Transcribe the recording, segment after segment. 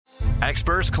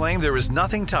Experts claim there is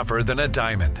nothing tougher than a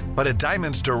diamond. But at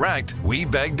Diamonds Direct, we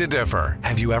beg to differ.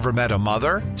 Have you ever met a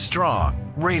mother?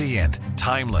 Strong, radiant,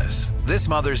 timeless. This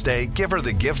Mother's Day, give her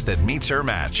the gift that meets her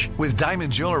match. With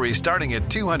diamond jewelry starting at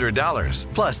 $200.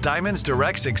 Plus Diamonds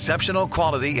Direct's exceptional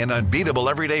quality and unbeatable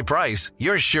everyday price,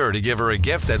 you're sure to give her a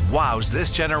gift that wows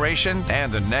this generation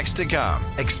and the next to come.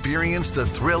 Experience the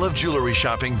thrill of jewelry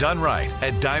shopping done right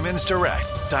at Diamonds Direct.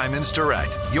 Diamonds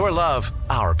Direct. Your love,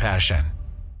 our passion.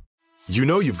 You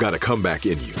know you've got a comeback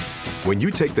in you. When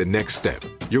you take the next step,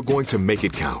 you're going to make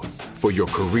it count. For your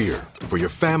career, for your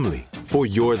family, for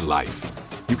your life.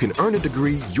 You can earn a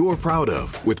degree you're proud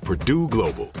of with Purdue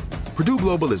Global. Purdue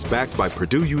Global is backed by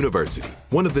Purdue University,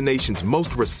 one of the nation's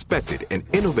most respected and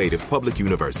innovative public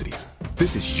universities.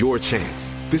 This is your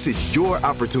chance. This is your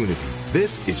opportunity.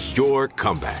 This is your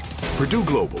comeback. Purdue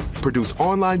Global, Purdue's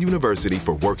online university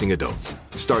for working adults.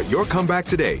 Start your comeback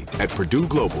today at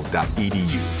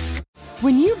purdueglobal.edu.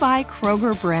 When you buy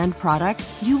Kroger brand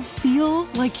products, you feel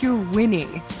like you're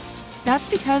winning. That's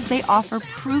because they offer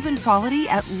proven quality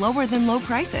at lower than low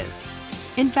prices.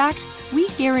 In fact, we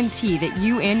guarantee that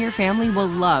you and your family will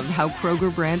love how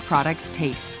Kroger brand products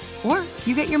taste, or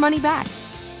you get your money back.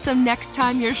 So next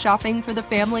time you're shopping for the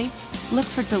family, look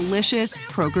for delicious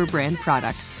Kroger brand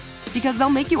products, because they'll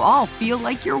make you all feel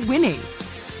like you're winning.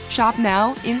 Shop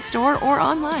now, in-store, or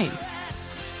online.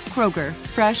 Kroger,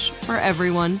 fresh for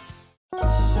everyone.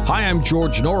 Hi, I'm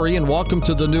George Norrie, and welcome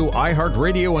to the new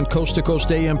iHeartRadio and Coast to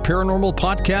Coast AM Paranormal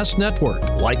Podcast Network.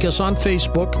 Like us on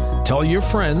Facebook, tell your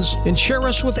friends, and share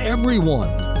us with everyone.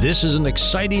 This is an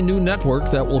exciting new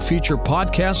network that will feature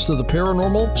podcasts of the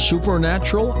paranormal,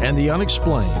 supernatural, and the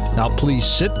unexplained. Now please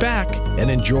sit back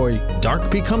and enjoy Dark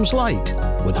Becomes Light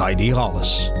with Heidi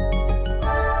Hollis.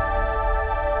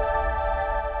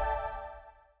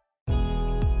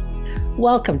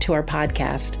 Welcome to our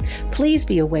podcast. Please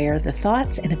be aware the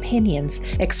thoughts and opinions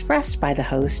expressed by the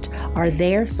host are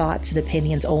their thoughts and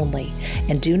opinions only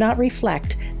and do not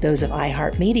reflect those of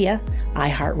iHeartMedia,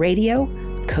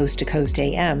 iHeartRadio, Coast to Coast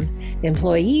AM,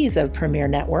 employees of Premier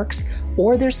Networks,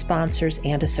 or their sponsors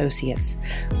and associates.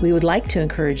 We would like to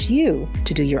encourage you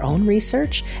to do your own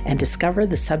research and discover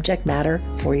the subject matter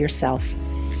for yourself.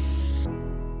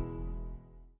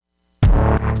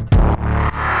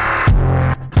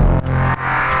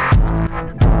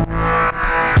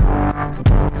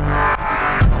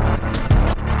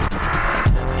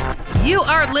 You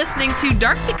are listening to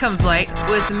Dark Becomes Light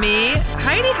with me,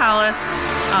 Heidi Hollis,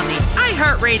 on the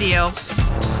iHeartRadio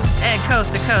and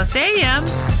Coast to Coast AM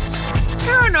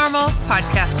Paranormal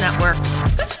Podcast Network.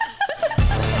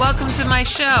 Welcome to my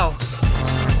show.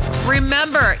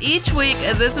 Remember, each week,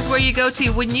 this is where you go to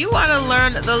when you want to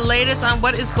learn the latest on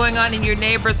what is going on in your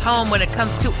neighbor's home when it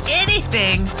comes to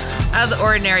anything out of the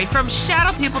ordinary, from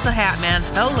shadow people to Hatman,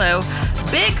 hello,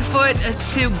 Bigfoot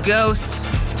to ghosts,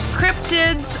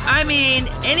 cryptids, I mean,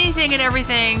 anything and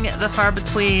everything, the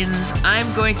far-betweens. I'm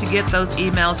going to get those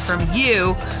emails from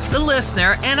you, the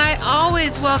listener, and I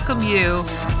always welcome you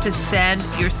to send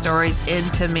your stories in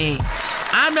to me.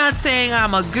 I'm not saying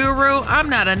I'm a guru. I'm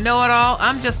not a know-it-all.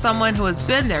 I'm just someone who has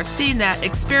been there, seen that,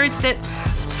 experienced it,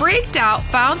 freaked out,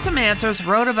 found some answers,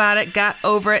 wrote about it, got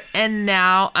over it, and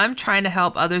now I'm trying to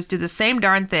help others do the same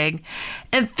darn thing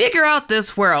and figure out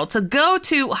this world. So go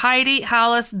to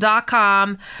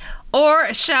HeidiHollis.com or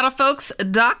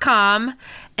shadowfolks.com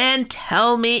and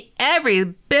tell me every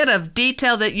bit of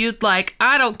detail that you'd like.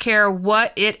 I don't care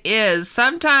what it is.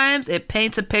 Sometimes it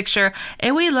paints a picture,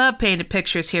 and we love painted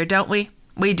pictures here, don't we?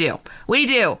 We do. We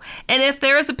do. And if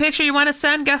there is a picture you want to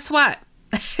send, guess what?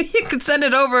 You can send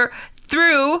it over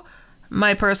through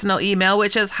my personal email,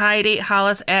 which is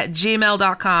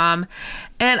HeidiHollis@gmail.com.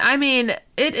 And I mean,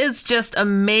 it is just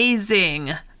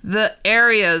amazing the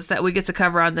areas that we get to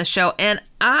cover on this show. And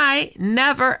I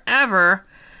never, ever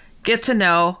get to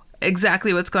know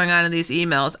exactly what's going on in these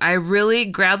emails. I really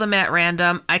grab them at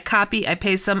random. I copy, I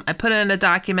paste them, I put it in a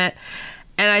document,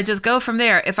 and I just go from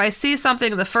there. If I see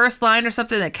something in the first line or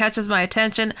something that catches my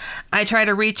attention, I try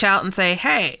to reach out and say,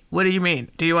 hey, what do you mean?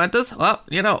 Do you want this? Well,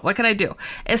 what can I do?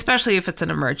 Especially if it's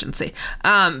an emergency,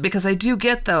 because I do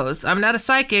get those. I'm not a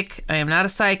psychic. I am not a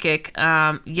psychic.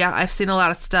 Yeah, I've seen a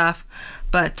lot of stuff,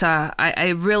 but I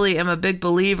really am a big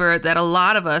believer that a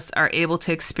lot of us are able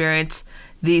to experience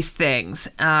these things.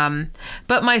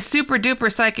 But my super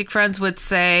duper psychic friends would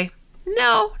say,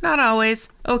 no, not always.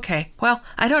 Okay, well,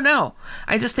 I don't know.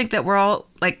 I just think that we're all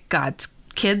like God's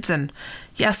kids, and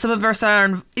yes, some of us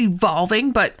are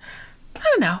evolving, but I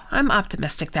don't know. I'm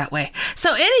optimistic that way.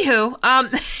 So anywho, I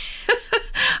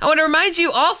want to remind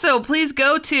you also, please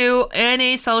go to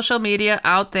any social media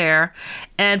out there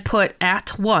and put a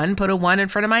 1 in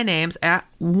front of my names,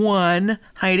 @1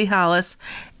 Heidi Hollis,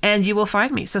 and you will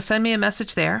find me. So send me a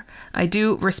message there. I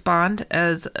do respond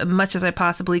as much as I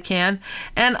possibly can.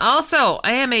 And also,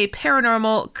 I am a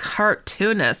paranormal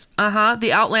cartoonist.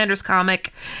 The Outlanders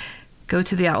comic. Go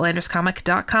to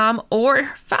theoutlanderscomic.com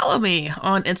or follow me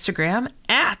on Instagram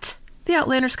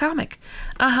 @theoutlanderscomic.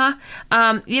 I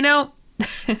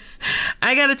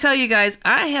got to tell you guys,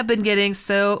 I have been getting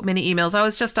so many emails. I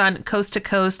was just on Coast to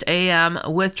Coast AM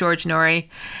with George Norrie.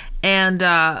 And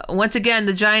once again,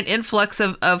 the giant influx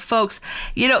of folks,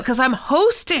 because I'm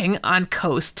hosting on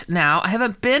Coast now. I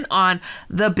haven't been on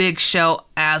the big show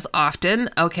as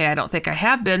often. Okay, I don't think I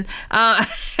have been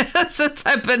since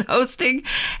I've been hosting.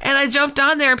 And I jumped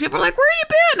on there and people are like, where have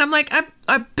you been? I'm like,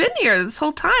 I've been here this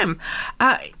whole time.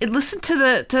 Listen to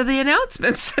the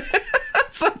announcements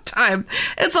sometime.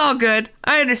 It's all good.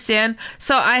 I understand.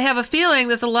 So I have a feeling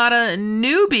there's a lot of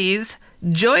newbies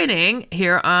joining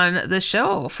here on the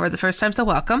show for the first time, so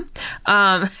welcome.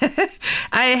 I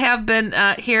have been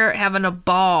here having a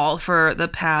ball for the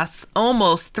past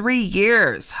almost 3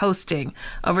 years hosting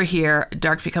over here,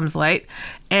 Dark Becomes Light,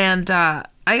 and I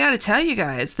gotta tell you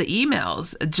guys, the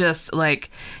emails just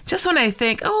when I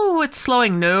think, oh, it's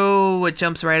slowing, no, it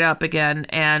jumps right up again.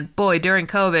 And boy, during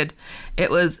COVID,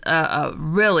 it was a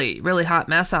really, really hot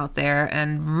mess out there,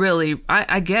 and really,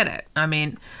 I get it. I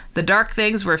mean, the dark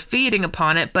things were feeding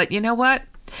upon it, but you know what?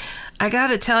 I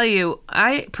gotta tell you,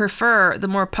 I prefer the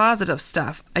more positive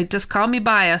stuff. I just call me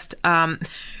biased.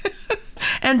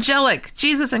 Angelic,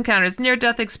 Jesus encounters,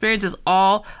 near-death experiences,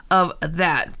 all of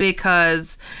that,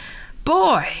 because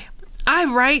boy, I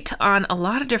write on a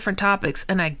lot of different topics,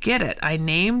 and I get it. I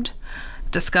named,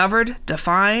 discovered,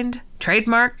 defined,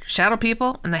 trademarked shadow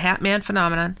people and the Hat Man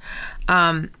phenomenon,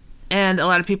 and a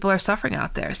lot of people are suffering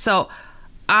out there. So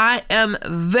I am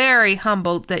very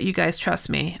humbled that you guys trust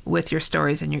me with your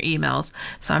stories and your emails.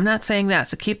 So I'm not saying that,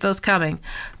 so keep those coming.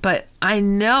 But I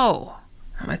know,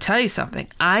 I'm going to tell you something.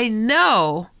 I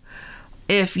know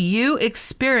if you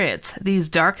experience these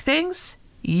dark things,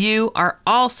 you are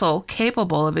also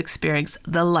capable of experiencing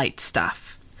the light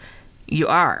stuff. You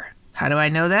are. How do I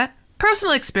know that?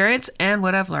 Personal experience and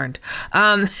what I've learned.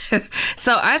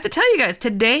 So I have to tell you guys,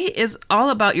 today is all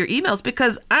about your emails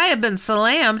because I have been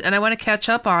slammed and I want to catch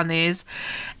up on these.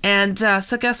 And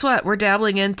so guess what? We're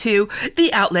dabbling into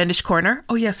the outlandish corner.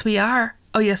 Oh, yes, we are.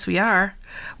 Oh, yes, we are.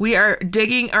 We are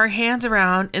digging our hands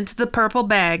around into the purple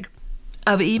bag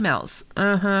of emails.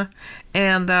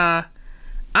 And I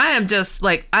am just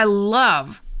I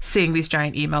love seeing these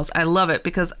giant emails. I love it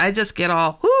because I just get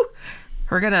all, whoo,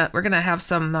 we're gonna have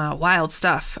some wild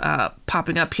stuff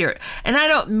popping up here. And I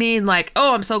don't mean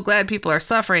oh, I'm so glad people are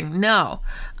suffering. No,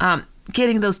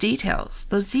 getting those details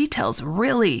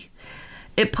really,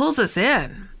 it pulls us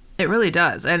in. It really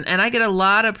does. And I get a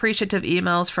lot of appreciative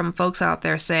emails from folks out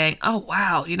there saying, oh,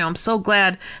 wow, I'm so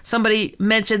glad somebody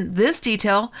mentioned this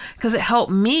detail because it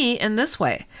helped me in this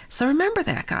way. So remember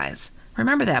that, guys.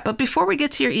 Remember that. But before we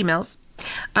get to your emails,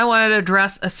 I wanted to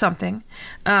address something.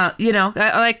 I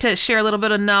like to share a little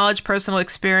bit of knowledge, personal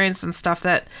experience, and stuff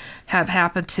that have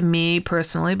happened to me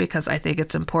personally because I think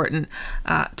it's important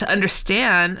to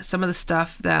understand some of the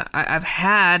stuff that I've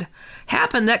had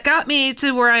happen that got me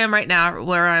to where I am right now,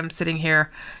 where I'm sitting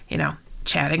here,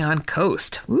 chatting on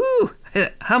Coast. Woo!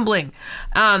 Humbling.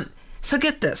 So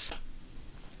get this.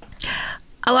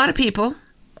 A lot of people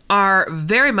are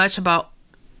very much about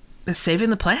saving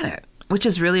the planet, which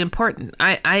is really important.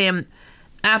 I am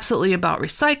absolutely about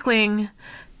recycling,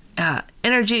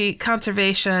 energy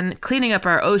conservation, cleaning up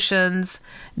our oceans,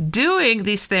 doing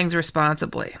these things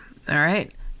responsibly. All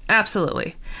right?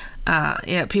 Absolutely.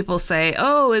 People say,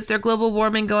 oh, is there global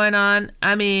warming going on?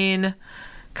 I mean,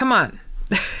 come on.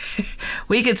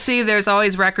 We could see there's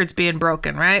always records being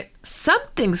broken, right?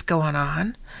 Something's going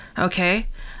on. Okay?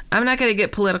 I'm not going to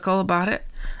get political about it,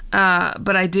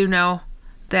 but I do know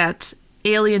that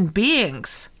alien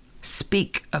beings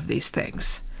speak of these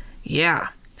things. Yeah,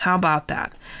 how about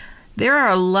that? There are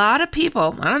a lot of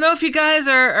people, I don't know if you guys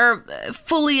are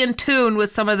fully in tune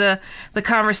with some of the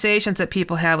conversations that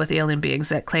people have with alien beings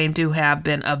that claim to have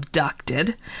been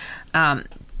abducted.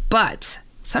 But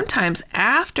sometimes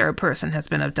after a person has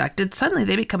been abducted, suddenly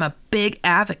they become a big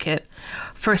advocate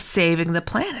for saving the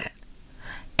planet.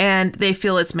 And they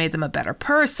feel it's made them a better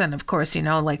person, of course,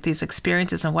 these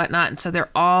experiences and whatnot. And so they're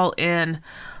all in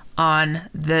on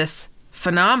this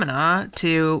phenomena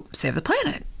to save the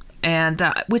planet. And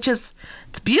it's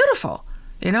beautiful.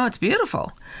 It's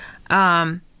beautiful.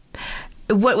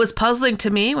 what was puzzling to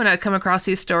me when I'd come across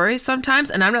these stories sometimes,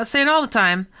 and I'm not saying all the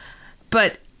time,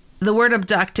 but the word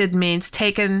abducted means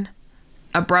taken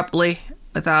abruptly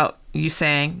without you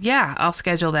saying, yeah, I'll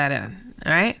schedule that in,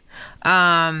 right?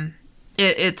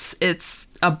 It's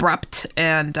abrupt,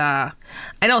 and I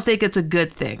don't think it's a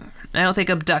good thing. I don't think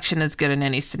abduction is good in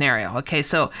any scenario. Okay,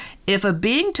 so if a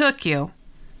being took you,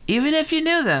 even if you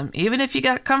knew them, even if you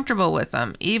got comfortable with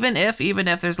them, even if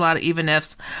there's a lot of even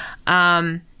ifs,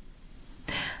 and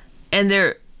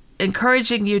they're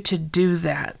encouraging you to do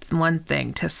that one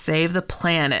thing, to save the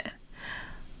planet.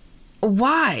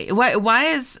 Why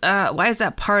is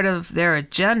that part of their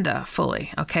agenda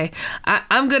fully? Okay,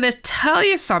 I'm gonna tell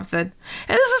you something,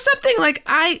 and this is something like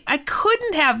I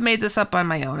couldn't have made this up on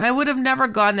my own. I would have never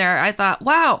gone there. I thought,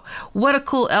 wow, what a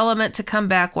cool element to come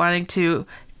back wanting to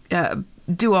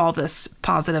do all this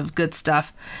positive, good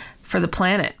stuff for the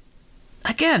planet.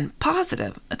 Again,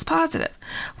 positive. It's positive.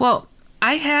 Well,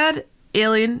 I had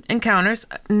alien encounters,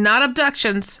 not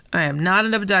abductions. I am not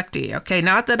an abductee, okay?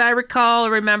 Not that I recall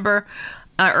or remember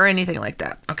or anything like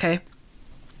that, okay?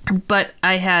 But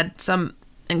I had some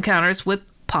encounters with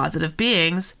positive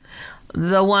beings,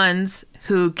 the ones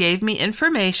who gave me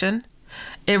information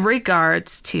in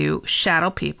regards to shadow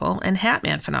people and Hat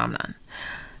Man phenomenon.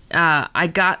 I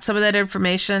got some of that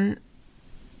information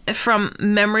from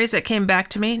memories that came back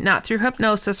to me, not through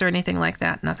hypnosis or anything like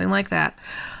that, nothing like that,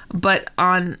 but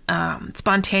on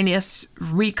spontaneous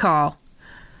recall.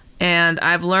 And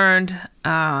I've learned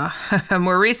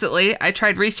more recently, I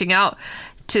tried reaching out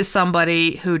to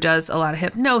somebody who does a lot of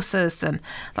hypnosis and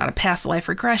a lot of past life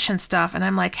regression stuff. And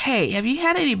I'm like, hey, have you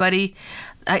had anybody,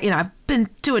 I've been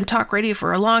doing talk radio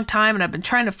for a long time, and I've been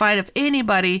trying to find if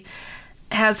anybody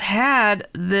has had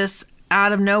this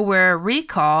out of nowhere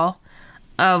recall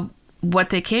of what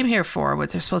they came here for, what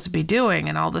they're supposed to be doing,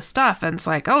 and all this stuff. And it's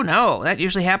like, oh no, that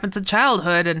usually happens in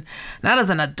childhood and not as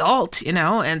an adult,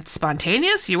 and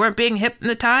spontaneous. You weren't being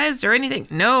hypnotized or anything.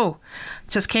 No,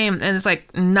 just came, and it's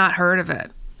like, not heard of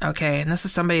it. Okay. And this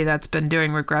is somebody that's been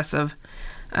doing regressive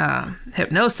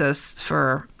hypnosis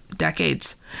for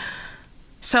decades.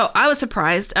 So I was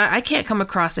surprised. I can't come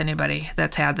across anybody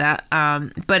that's had that.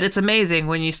 But it's amazing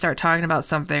when you start talking about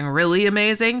something really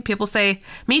amazing. People say,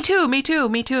 me too, me too,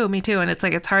 me too, me too. And it's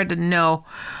like, it's hard to know,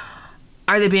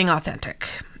 are they being authentic,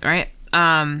 right?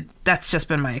 That's just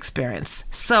been my experience.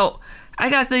 So I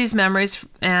got these memories,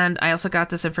 and I also got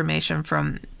this information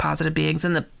from positive beings.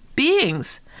 And the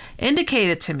beings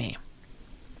indicated to me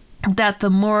that the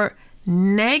more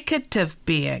negative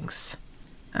beings,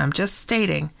 I'm just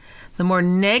stating, the more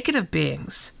negative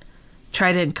beings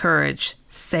try to encourage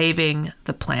saving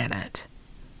the planet.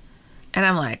 And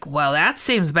I'm like, well, that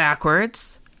seems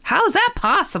backwards. How is that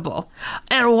possible?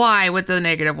 And why would the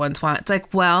negative ones want? It's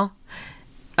like, well,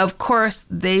 of course,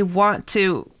 they want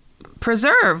to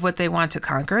preserve what they want to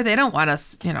conquer. They don't want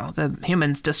us, the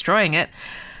humans destroying it.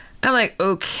 I'm like,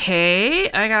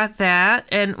 okay, I got that.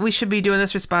 And we should be doing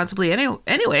this responsibly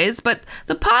anyways. But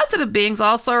the positive beings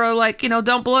also are like,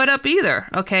 don't blow it up either.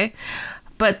 Okay.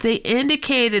 But they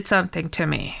indicated something to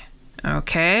me.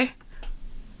 Okay.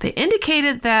 They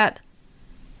indicated that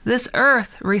this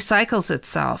earth recycles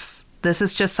itself. This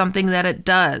is just something that it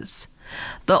does.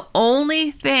 The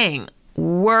only thing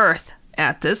worth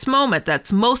at this moment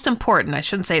that's most important, I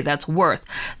shouldn't say that's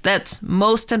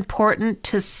most important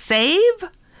to save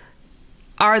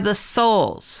are the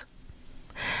souls,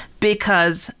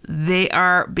 because they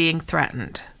are being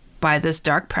threatened by this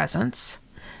dark presence,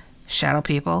 shadow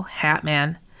people, Hat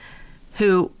Man,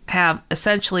 who have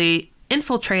essentially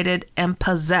infiltrated and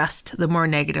possessed the more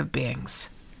negative beings.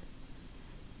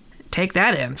 Take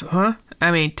that in, huh?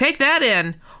 Take that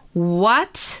in.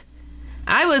 What?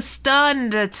 I was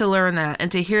stunned to learn that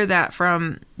and to hear that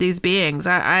from these beings.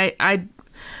 I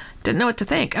didn't know what to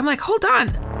think. I'm like, hold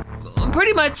on.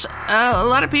 Pretty much a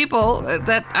lot of people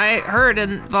that I heard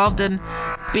involved in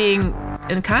being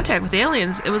in contact with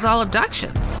aliens, it was all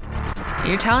abductions.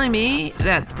 You're telling me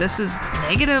that this is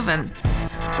negative, and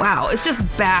wow, it's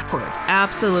just backwards,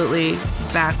 absolutely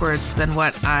backwards than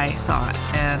what I thought.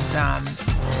 And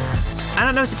I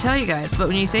don't know what to tell you guys, but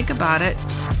when you think about it,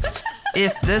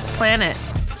 if this planet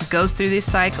goes through these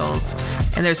cycles,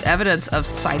 and there's evidence of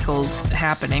cycles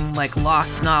happening, like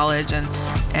lost knowledge and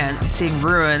seeing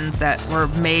ruins that were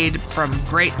made from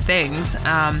great things,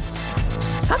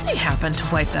 something happened to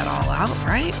wipe that all out,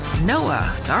 right?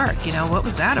 Noah's Ark, what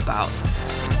was that about?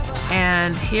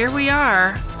 And here we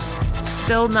are,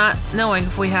 still not knowing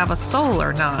if we have a soul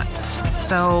or not.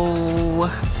 So,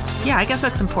 yeah, I guess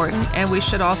that's important, and we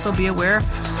should also be aware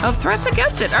of threats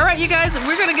against it. All right, you guys,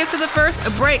 we're going to get to the first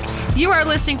break. You are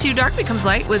listening to Dark Becomes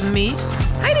Light with me,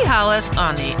 Heidi Hollis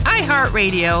on the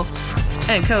iHeartRadio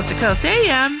and Coast to Coast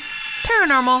AM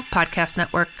Paranormal Podcast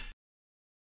Network.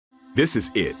 This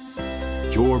is it.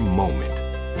 Your moment.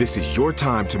 This is your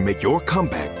time to make your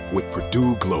comeback with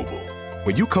Purdue Global.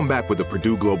 When you come back with a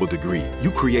Purdue Global degree,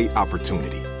 you create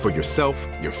opportunity for yourself,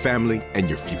 your family, and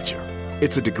your future.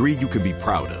 It's a degree you can be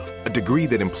proud of, a degree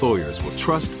that employers will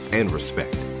trust and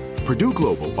respect. Purdue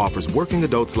Global offers working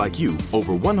adults like you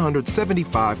over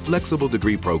 175 flexible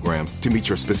degree programs to meet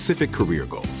your specific career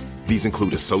goals. These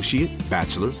include associate,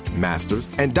 bachelor's, master's,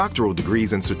 and doctoral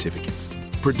degrees and certificates.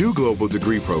 Purdue Global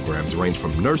degree programs range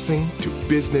from nursing to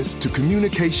business to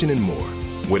communication and more.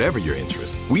 Whatever your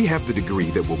interest, we have the degree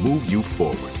that will move you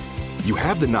forward. You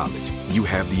have the knowledge, you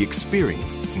have the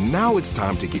experience. Now it's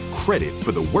time to get credit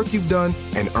for the work you've done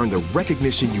and earn the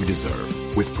recognition you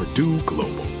deserve with Purdue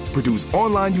Global, Purdue's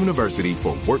online university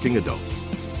for working adults.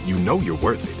 You know you're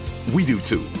worth it. We do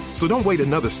too. So don't wait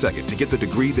another second to get the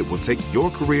degree that will take your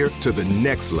career to the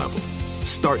next level.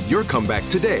 Start your comeback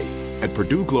today at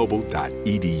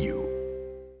purdueglobal.edu.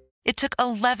 It took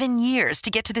 11 years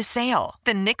to get to this sale.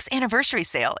 The Knix Anniversary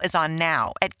Sale is on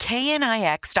now at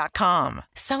knix.com.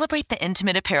 Celebrate the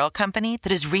intimate apparel company that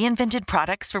has reinvented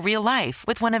products for real life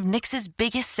with one of Knix's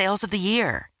biggest sales of the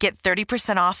year. Get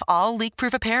 30% off all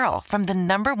leak-proof apparel from the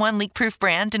 #1 leak-proof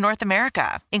brand in North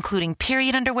America, including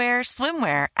period underwear,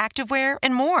 swimwear, activewear,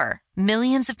 and more.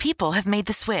 Millions of people have made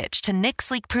the switch to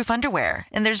Knix leak-proof underwear,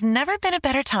 and there's never been a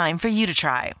better time for you to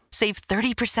try. Save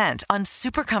 30% on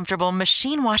super comfortable,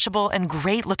 machine-washable, and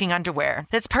great-looking underwear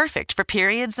that's perfect for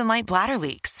periods and light bladder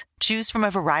leaks. Choose from a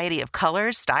variety of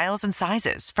colors, styles, and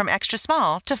sizes, from extra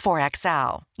small to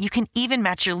 4XL. You can even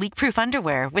match your leak-proof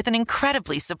underwear with an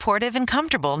incredibly supportive and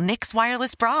comfortable Knix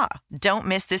wireless bra. Don't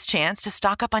miss this chance to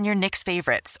stock up on your Knix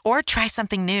favorites or try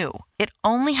something new. It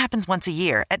only happens once a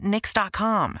year at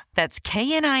Knix.com. That's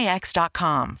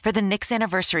KNIX.com for the Knix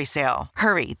Anniversary Sale.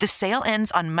 Hurry, the sale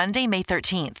ends on Monday, May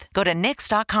 13th. Go to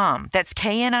Knix.com. That's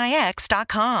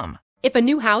KNIX.com. If a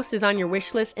new house is on your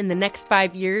wish list in the next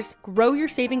 5 years, grow your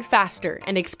savings faster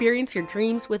and experience your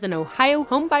dreams with an Ohio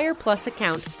Homebuyer Plus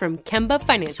account from Kemba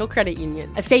Financial Credit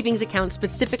Union. A savings account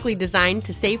specifically designed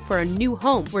to save for a new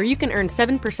home, where you can earn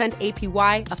 7%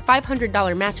 APY, a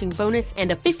 $500 matching bonus,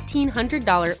 and a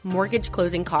 $1,500 mortgage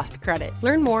closing cost credit.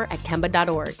 Learn more at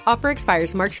Kemba.org. Offer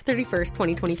expires March 31st,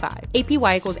 2025.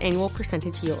 APY equals annual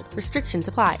percentage yield. Restrictions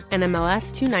apply.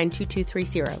 NMLS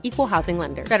 292230. Equal housing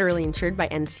lender. Federally insured by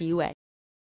NCUA.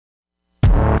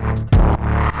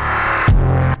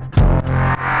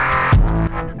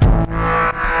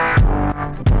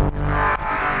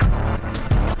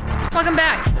 Welcome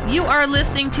back. You are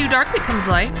listening to Dark Becomes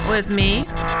Light with me,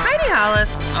 Heidi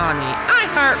Hollis, on the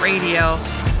iHeartRadio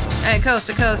and Coast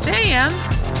to Coast AM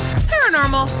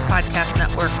Paranormal Podcast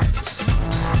Network.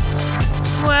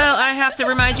 Well, I have to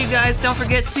remind you guys, don't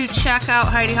forget to check out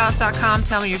HeidiHollis.com.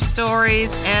 Tell me your stories.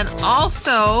 And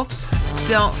also,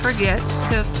 don't forget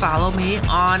to follow me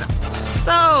on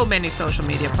so many social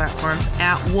media platforms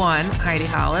at one Heidi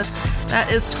Hollis.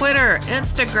 That is Twitter,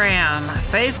 Instagram,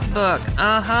 Facebook,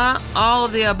 all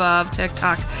of the above,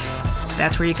 TikTok.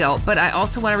 That's where you go. But I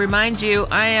also want to remind you,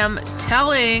 I am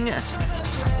telling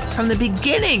from the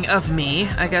beginning of me,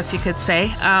 I guess you could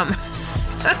say,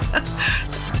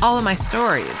 all of my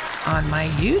stories on my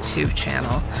YouTube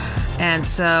channel. And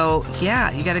so,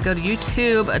 yeah, you got to go to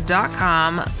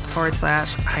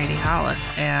youtube.com/Heidi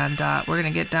Hollis. And we're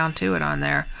going to get down to it on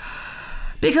there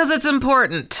because it's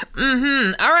important.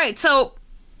 All right. So,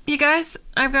 you guys,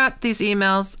 I've got these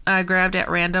emails I grabbed at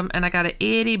random, and I got an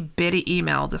itty bitty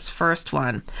email. This first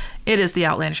one, it is the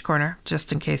Outlandish Corner,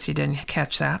 just in case you didn't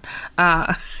catch that.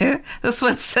 This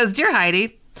one says, "Dear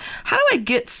Heidi, how do I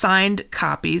get signed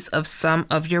copies of some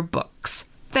of your books?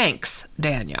 Thanks,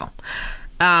 Daniel."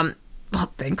 Well,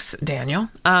 thanks, Daniel.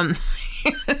 I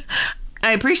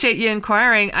appreciate you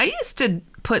inquiring. I used to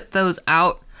put those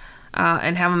out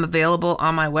and have them available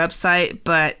on my website,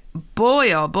 but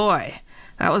boy, oh boy,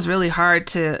 that was really hard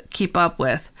to keep up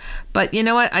with. But you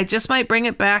know what? I just might bring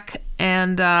it back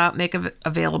and make it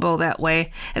available that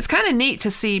way. It's kind of neat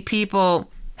to see people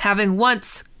having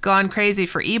once gone crazy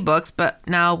for ebooks, but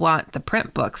now want the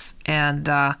print books. And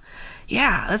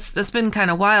yeah, that's been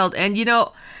kind of wild. And you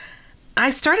know, I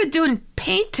started doing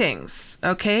paintings,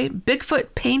 okay?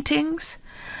 Bigfoot paintings.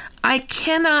 I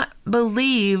cannot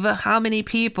believe how many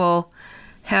people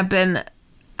have been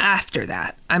after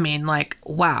that. I mean, like,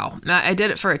 wow. I did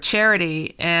it for a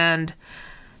charity, and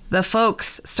the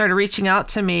folks started reaching out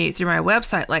to me through my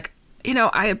website, like, you know,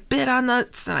 I bid on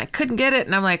this and I couldn't get it.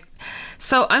 And I'm like,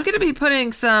 so I'm going to be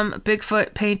putting some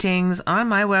Bigfoot paintings on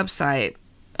my website.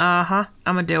 I'm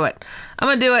going to do it.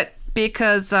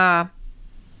 because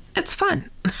it's fun.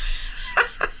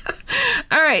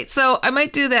 All right, so I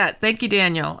might do that. Thank you,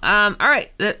 Daniel. All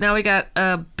right, now we got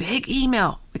a big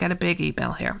email. We got a big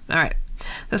email here. All right.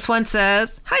 This one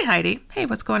says, "Hi, Heidi. Hey,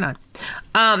 what's going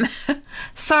on?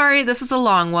 Sorry, this is a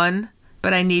long one,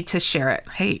 but I need to share it.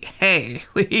 Hey,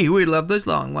 we love those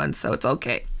long ones, so it's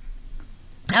okay.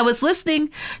 I was listening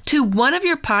to one of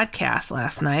your podcasts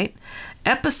last night,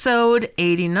 episode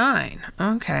 89.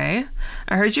 Okay.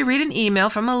 I heard you read an email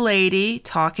from a lady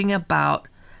talking about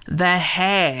the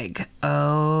Hag.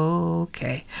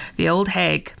 Okay. The old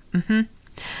Hag.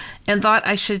 And thought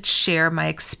I should share my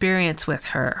experience with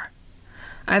her.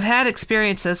 I've had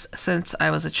experiences since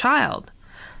I was a child.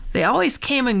 They always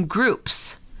came in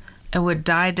groups and would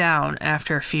die down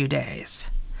after a few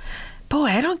days. Boy,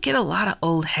 I don't get a lot of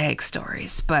old Hag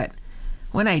stories, but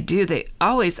when I do, they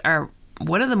always are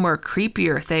one of the more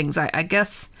creepier things. I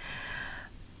guess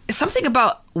something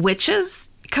about witches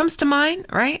comes to mind,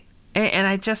 right? And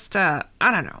I just, I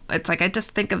don't know. It's like I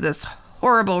just think of this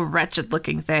horrible,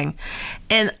 wretched-looking thing.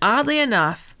 And oddly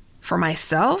enough, for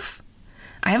myself,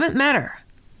 I haven't met her.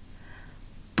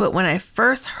 But when I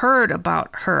first heard about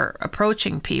her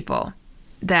approaching people,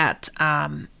 that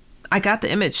I got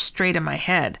the image straight in my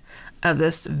head of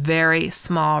this very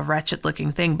small,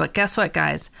 wretched-looking thing. But guess what,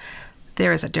 guys?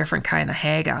 There is a different kind of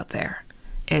Hag out there.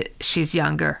 She's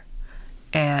younger,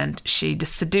 and she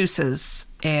just seduces.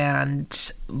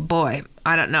 And boy,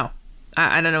 I don't know.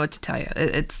 I don't know what to tell you.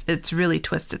 It's really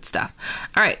twisted stuff.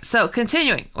 All right, so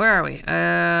continuing. Where are we?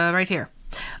 Right here.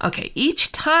 Okay,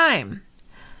 each time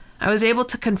I was able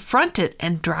to confront it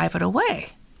and drive it away.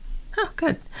 Oh,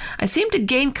 good. I seemed to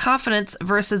gain confidence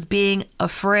versus being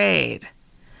afraid.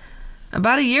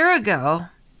 About a year ago,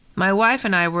 my wife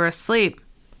and I were asleep.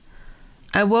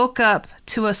 I woke up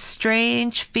to a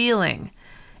strange feeling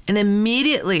and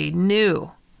immediately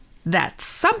knew that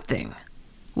something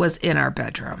was in our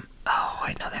bedroom. Oh,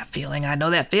 I know that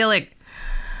feeling.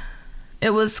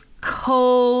 It was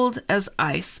cold as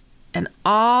ice, and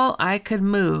all I could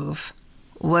move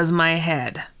was my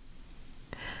head.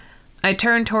 I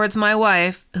turned towards my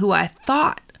wife, who I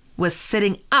thought was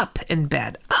sitting up in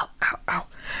bed. Oh.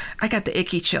 I got the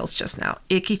icky chills just now.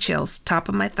 Icky chills, top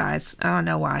of my thighs. I don't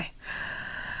know why.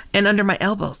 And under my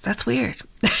elbows. That's weird.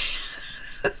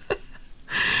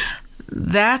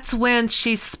 That's when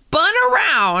she spun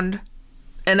around,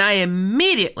 and I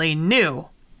immediately knew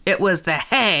it was the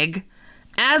Hag,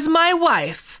 as my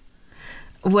wife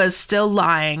was still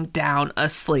lying down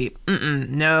asleep.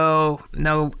 No.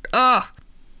 Ugh.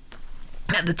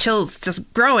 The chills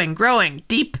just growing,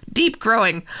 deep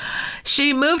growing.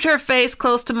 She moved her face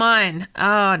close to mine.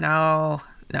 Oh,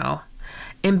 no.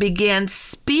 And began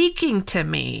speaking to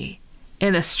me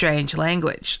in a strange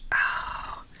language.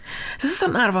 Oh, this is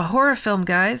something out of a horror film,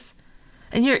 guys.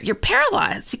 And you're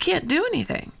paralyzed. You can't do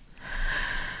anything.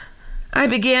 I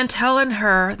began telling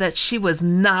her that she was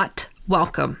not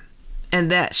welcome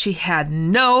and that she had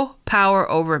no power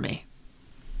over me.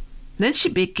 Then she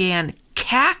began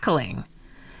cackling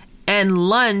and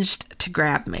lunged to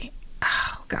grab me.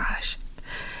 Oh, gosh.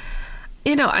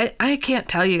 You know, I can't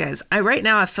tell you guys. Right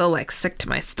now I feel like sick to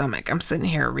my stomach. I'm sitting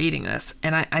here reading this,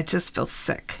 and I just feel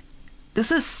sick.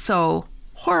 This is so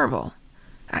horrible.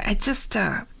 I just,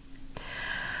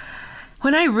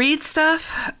 when I read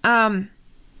stuff, I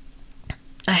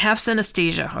have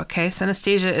synesthesia, okay?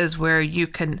 Synesthesia is where you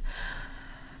can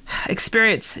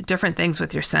experience different things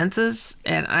with your senses,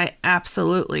 and I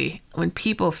absolutely, when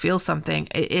people feel something,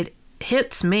 it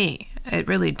hits me. It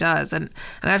really does, and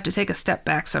I have to take a step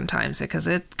back sometimes because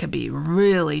it could be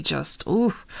really just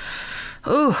ooh.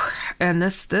 And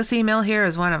this email here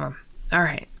is one of them. All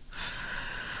right.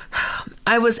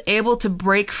 I was able to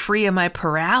break free of my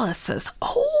paralysis.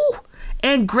 Oh,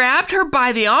 and grabbed her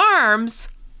by the arms.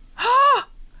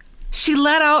 She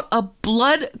let out a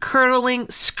blood-curdling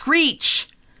screech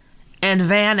and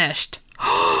vanished.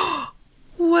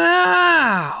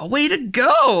 Wow, way to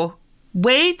go.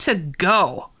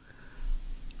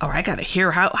 Oh, I gotta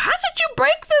hear how did you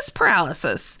break this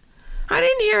paralysis? I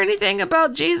didn't hear anything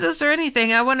about Jesus or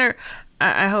anything. I wonder,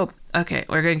 I hope, okay,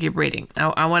 we're gonna keep reading.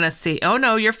 I want to see. Oh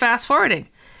no, you're fast forwarding.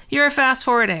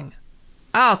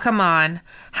 Oh, come on.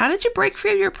 How did you break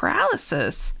free of your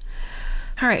paralysis?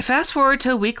 All right, fast forward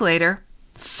to a week later,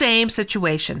 same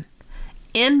situation.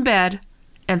 In bed,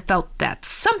 and felt that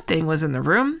something was in the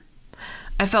room.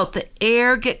 I felt the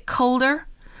air get colder,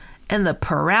 and the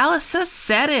paralysis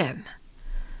set in.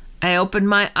 I opened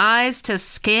my eyes to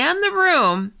scan the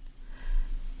room,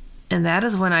 and that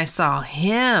is when I saw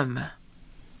him.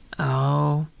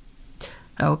 Oh,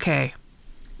 okay.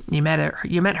 You met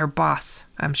her boss,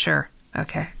 I'm sure.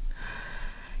 Okay.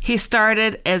 He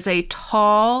started as a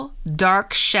tall,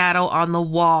 dark shadow on the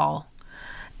wall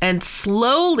and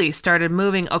slowly started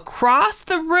moving across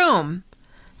the room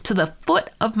to the foot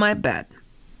of my bed.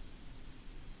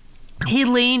 He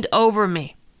leaned over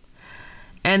me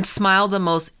and smiled the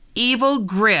most evil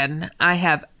grin I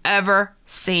have ever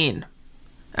seen.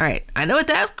 All right, I know what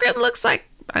that grin looks like.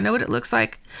 I know what it looks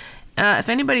like. If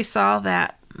anybody saw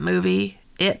that movie,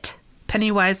 It,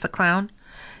 Pennywise the Clown,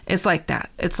 it's like that.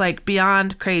 It's like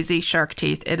beyond crazy shark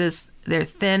teeth. They're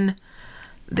thin,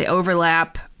 they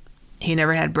overlap. He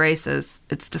never had braces.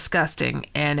 It's disgusting,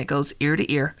 and it goes ear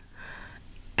to ear.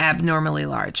 Abnormally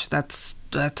large. That's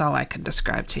all I can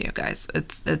describe to you guys.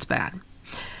 It's bad.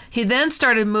 He then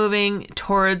started moving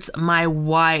towards my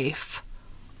wife,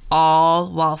 all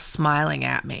while smiling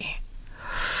at me.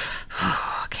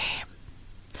 Okay.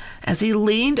 As he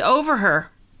leaned over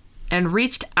her and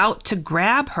reached out to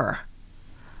grab her,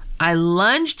 I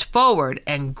lunged forward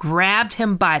and grabbed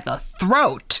him by the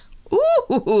throat.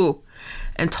 Ooh!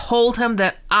 And told him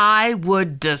that I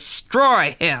would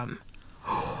destroy him.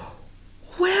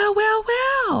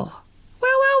 Well.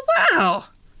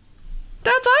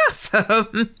 That's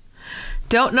awesome.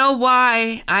 Don't know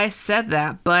why I said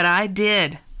that, but I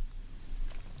did.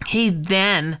 He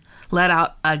then let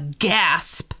out a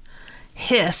gasp,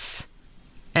 hiss,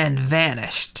 and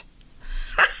vanished.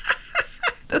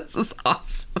 This is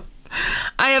awesome.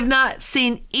 I have not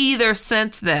seen either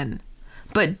since then,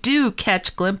 but do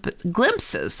catch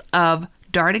glimpses of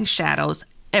darting shadows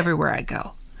everywhere I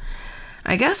go.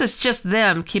 I guess it's just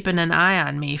them keeping an eye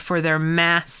on me for their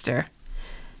master.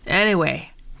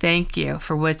 Anyway, thank you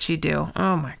for what you do.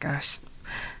 Oh my gosh,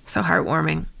 so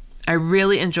heartwarming. I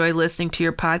really enjoy listening to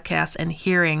your podcast and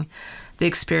hearing the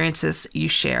experiences you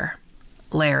share.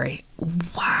 Larry.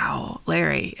 Wow,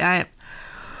 Larry. I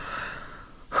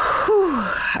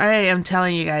am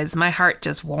telling you guys, my heart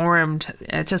just warmed.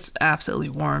 It just absolutely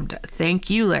warmed. Thank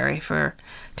you, Larry, for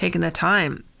taking the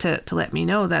time to let me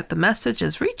know that the message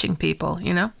is reaching people,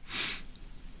 you know?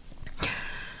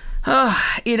 Oh,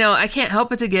 you know, I can't help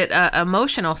but to get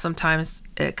emotional sometimes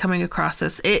coming across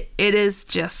this. It is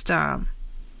just,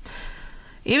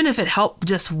 even if it helped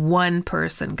just one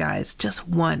person, guys, just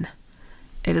one,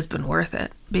 it has been worth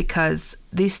it, because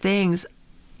these things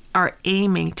are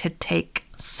aiming to take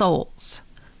souls,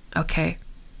 okay?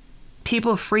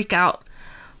 People freak out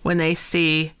when they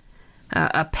see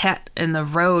a pet in the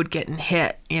road getting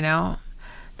hit, you know?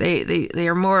 They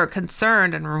are more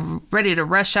concerned and ready to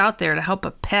rush out there to help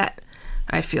a pet,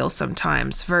 I feel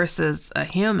sometimes, versus a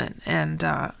human. And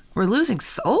we're losing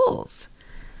souls,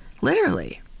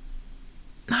 literally.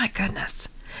 My goodness.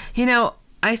 You know,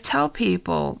 I tell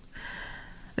people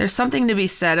there's something to be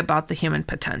said about the human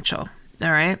potential,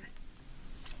 all right?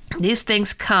 These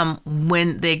things come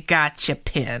when they got you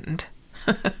pinned.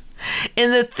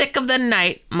 In the thick of the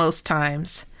night, most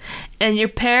times. And you're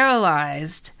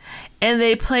paralyzed. And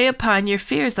they play upon your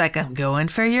fears like, I'm going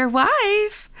for your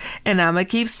wife. And I'm going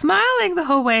to keep smiling the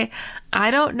whole way.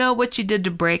 I don't know what you did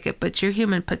to break it, but your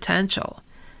human potential.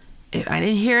 If I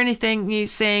didn't hear anything you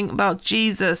saying about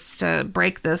Jesus to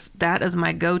break this, that is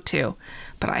my go-to.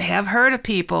 But I have heard of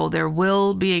people, their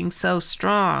will being so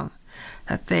strong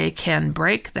that they can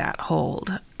break that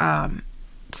hold.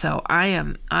 So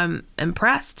I'm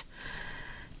impressed.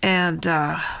 And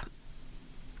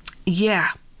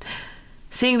yeah,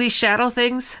 seeing these shadow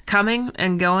things coming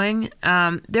and going,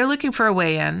 they're looking for a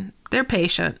way in. They're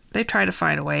patient. They try to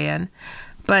find a way in.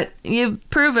 But you've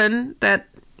proven that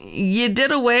you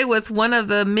did away with one of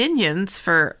the minions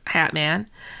for Hatman,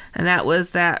 and that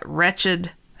was that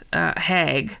wretched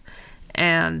Hag.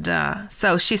 And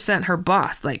so she sent her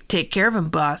boss, like, take care of him,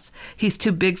 boss. He's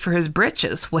too big for his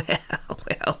britches.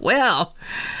 Well.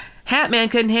 Hatman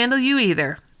couldn't handle you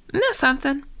either. Isn't that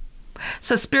something?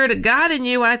 So Spirit of God in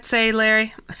you, I'd say,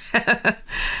 Larry.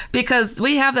 Because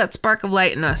we have that spark of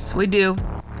light in us. We do.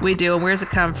 And where's it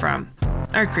come from?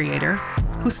 Our Creator,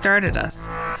 who started us.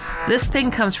 This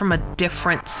thing comes from a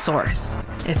different source.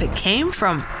 If it came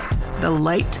from the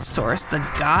light source, the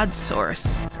God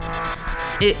source,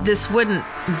 this wouldn't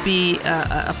be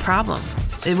a problem.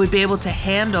 It would be able to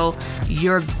handle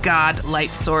your God light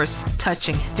source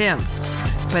touching him.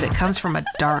 But it comes from a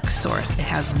dark source. It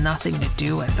has nothing to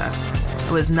do with us.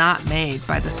 It was not made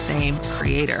by the same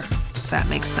Creator, if that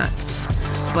makes sense.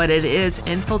 But it is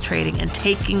infiltrating and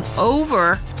taking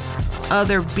over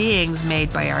other beings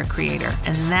made by our Creator.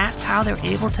 And that's how they're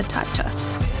able to touch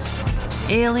us.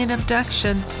 Alien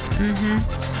abduction.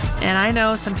 And I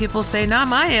know some people say, not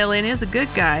my alien, he's a good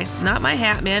guy. Not my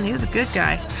Hatman, he's a good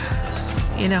guy.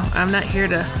 You know, I'm not here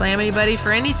to slam anybody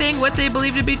for anything, what they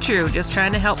believe to be true. Just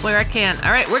trying to help where I can. All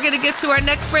right, we're going to get to our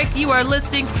next break. You are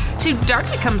listening to Dark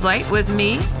Becomes Light with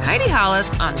me, Heidi Hollis,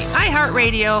 on the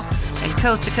iHeartRadio and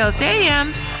Coast to Coast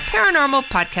AM Paranormal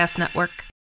Podcast Network.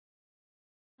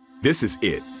 This is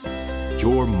it.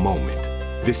 Your moment.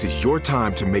 This is your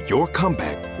time to make your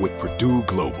comeback with Purdue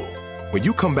Global. When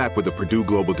you come back with a Purdue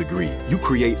Global degree, you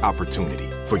create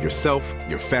opportunity for yourself,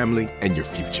 your family, and your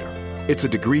future. It's a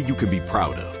degree you can be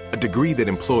proud of, a degree that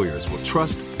employers will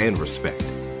trust and respect.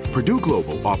 Purdue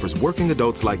Global offers working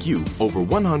adults like you over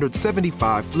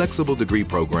 175 flexible degree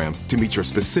programs to meet your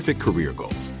specific career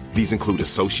goals. These include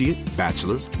associate,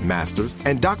 bachelor's, master's,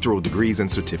 and doctoral degrees and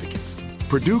certificates.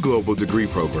 Purdue Global degree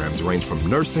programs range from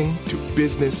nursing to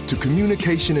business to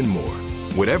communication and more.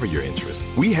 Whatever your interest,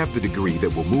 we have the degree that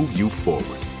will move you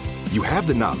forward. You have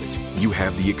the knowledge, you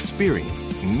have the experience.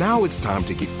 Now it's time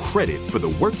to get credit for the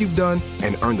work you've done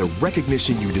and earn the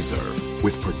recognition you deserve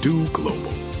with Purdue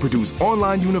Global, Purdue's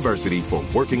online university for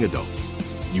working adults.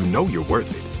 You know you're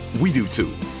worth it. We do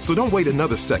too. So don't wait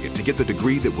another second to get the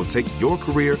degree that will take your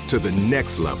career to the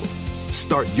next level.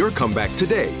 Start your comeback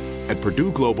today at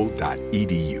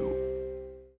purdueglobal.edu.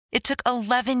 It took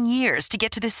 11 years to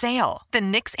get to this sale. The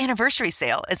Knix Anniversary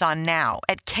Sale is on now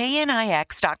at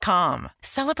knix.com.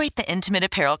 Celebrate the intimate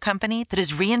apparel company that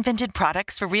has reinvented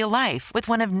products for real life with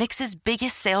one of Knix's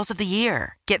biggest sales of the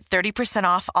year. Get 30%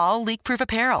 off all leak-proof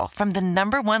apparel from the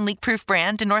 #1 leak-proof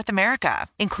brand in North America,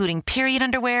 including period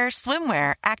underwear,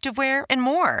 swimwear, activewear, and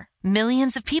more.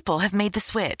 Millions of people have made the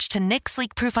switch to Knix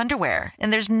leak-proof underwear,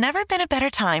 and there's never been a better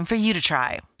time for you to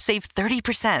try. Save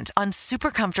 30% on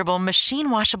super comfortable,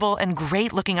 machine-washable, and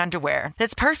great-looking underwear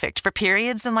that's perfect for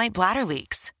periods and light bladder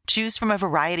leaks. Choose from a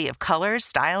variety of colors,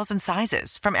 styles, and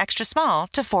sizes, from extra small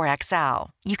to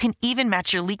 4XL. You can even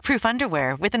match your leak-proof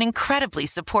underwear with an incredibly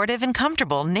supportive and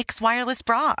comfortable Knix wireless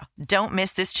bra. Don't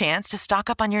miss this chance to stock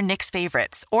up on your Knix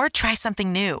favorites or try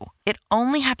something new. It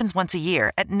only happens once a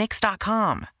year at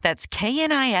Knix.com. That's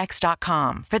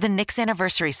KNIX.com for the Knix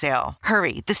Anniversary Sale.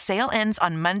 Hurry, the sale ends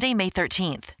on Monday, May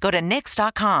 13th. Go to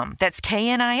Knix.com. That's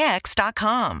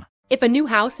KNIX.com. If a new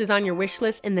house is on your wish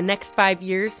list in the next 5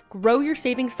 years, grow your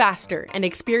savings faster and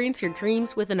experience your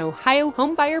dreams with an Ohio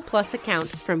Homebuyer Plus account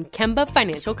from Kemba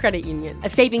Financial Credit Union. A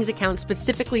savings account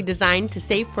specifically designed to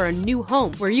save for a new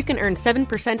home, where you can earn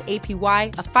 7%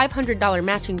 APY, a $500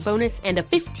 matching bonus, and a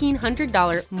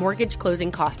 $1,500 mortgage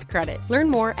closing cost credit. Learn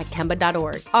more at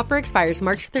Kemba.org. Offer expires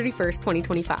March 31st,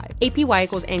 2025. APY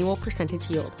equals annual percentage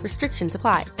yield. Restrictions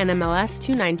apply. NMLS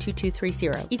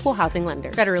 292230. Equal housing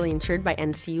lender. Federally insured by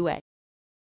NCUA.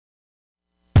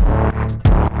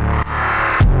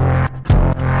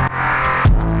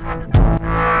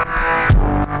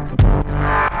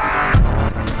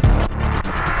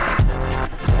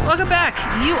 Welcome back.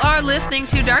 You are listening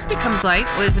to Dark Becomes Light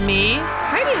with me,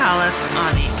 Heidi Hollis,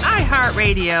 on the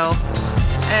iHeartRadio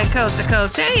and Coast to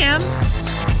Coast AM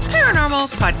Paranormal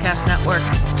Podcast Network.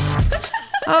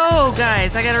 Oh,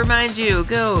 guys, I got to remind you,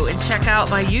 go and check out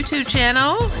my YouTube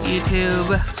channel,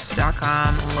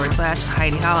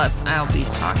 youtube.com/Heidi Hollis. I'll be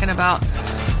talking about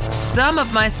some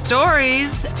of my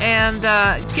stories and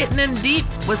getting in deep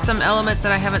with some elements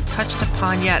that I haven't touched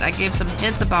upon yet. I gave some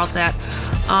hints about that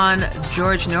on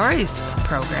George Norrie's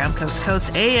program, Coast to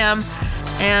Coast AM,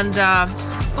 and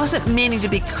wasn't meaning to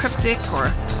be cryptic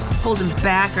or holding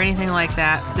back or anything like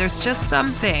that. There's just some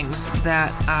things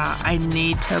that I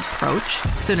need to approach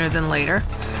sooner than later,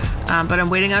 but I'm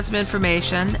waiting on some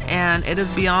information, and it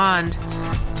is beyond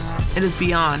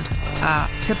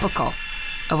typical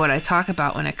of what I talk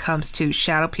about when it comes to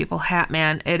Shadow People, Hat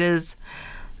Man. It is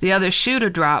the other shoe to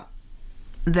drop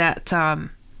that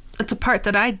it's a part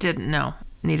that I didn't know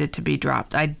needed to be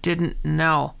dropped. I didn't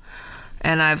know,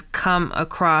 and I've come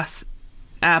across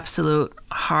absolute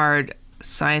hard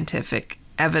scientific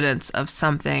evidence of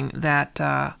something that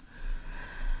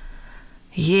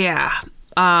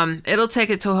it'll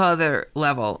take it to another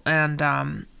level, and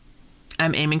I'm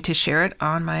aiming to share it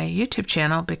on my YouTube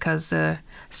channel because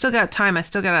still got time. I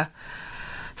still gotta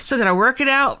work it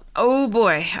out. Oh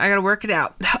boy, I gotta work it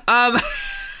out.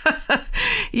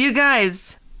 You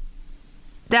guys,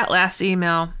 that last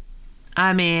email,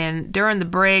 I mean, during the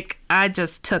break, I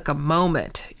just took a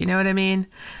moment. You know what I mean?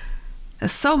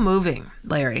 It's so moving,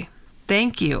 Larry.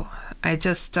 Thank you. I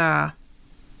just, that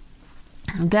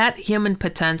human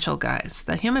potential, guys,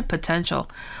 that human potential,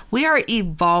 we are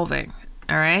evolving,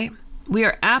 all right? We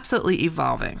are absolutely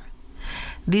evolving.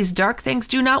 These dark things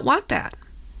do not want that.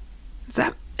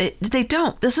 They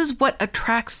don't. This is what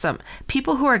attracts them.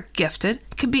 People who are gifted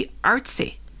can be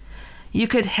artsy. You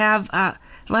could have a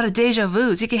lot of deja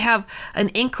vus. You could have an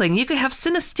inkling. You could have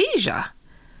synesthesia.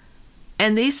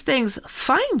 And these things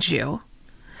find you,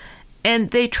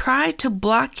 and they try to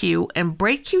block you and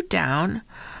break you down,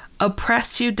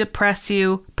 oppress you, depress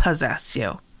you, possess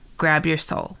you, grab your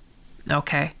soul.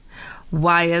 Okay?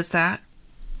 Why is that?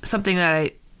 Something that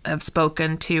I have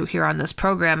spoken to here on this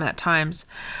program at times.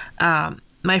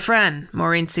 My friend,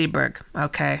 Maureen Seberg,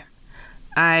 okay?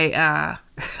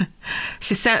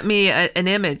 She sent me an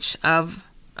image of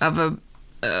a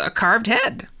carved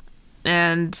head.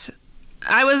 And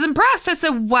I was impressed. I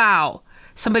said, wow,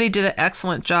 somebody did an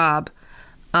excellent job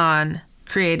on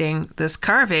creating this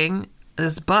carving,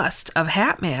 this bust of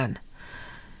Hat Man.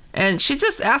 And she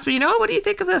just asked me, what do you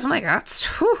think of this? I'm like, that's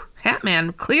Hat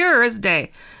Man, clear as day.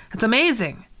 It's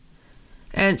amazing.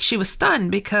 And she was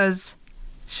stunned because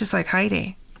she's like,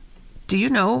 Heidi, do you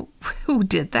know who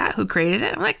did that? Who created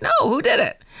it? I'm like, no, who did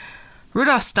it?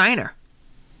 Rudolf Steiner.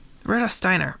 Rudolf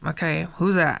Steiner. Okay,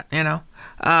 who's that?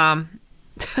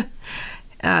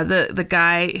 The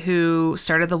guy who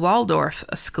started the Waldorf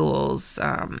schools,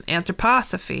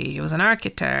 anthroposophy. He was an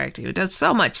architect. He did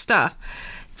so much stuff.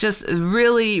 Just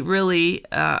really, really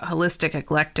holistic,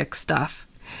 eclectic stuff.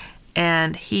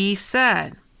 And he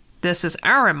said, this is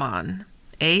Ahriman,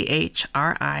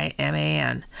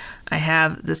 Ahriman. I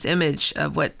have this image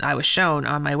of what I was shown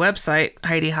on my website,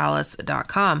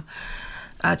 HeidiHollis.com,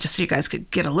 just so you guys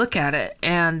could get a look at it.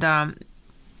 And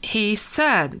he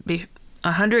said,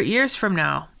 100 years from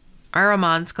now,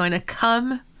 Ahriman's going to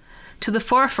come to the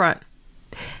forefront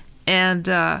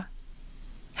and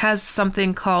has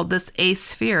something called this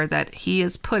sphere that he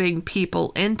is putting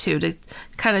people into to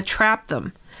kind of trap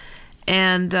them.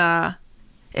 And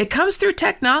it comes through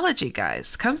technology,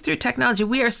 guys. It comes through technology.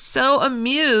 We are so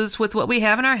amused with what we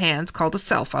have in our hands, called a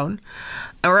cell phone,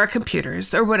 or our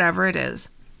computers, or whatever it is.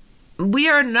 We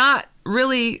are not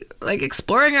really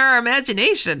exploring our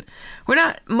imagination. We're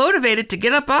not motivated to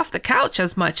get up off the couch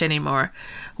as much anymore.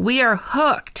 We are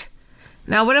hooked.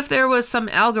 Now, what if there was some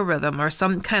algorithm or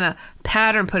some kind of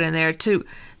pattern put in there to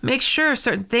make sure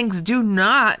certain things do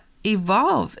not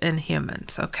evolve in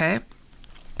humans, okay?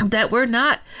 That we're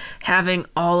not having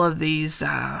all of these,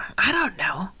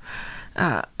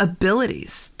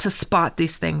 abilities to spot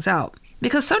these things out.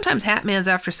 Because sometimes Hat Man's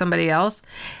after somebody else,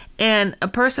 and a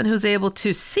person who's able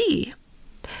to see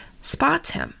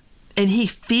spots him, and he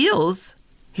feels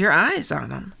your eyes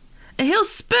on him, and he'll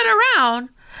spin around,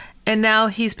 and now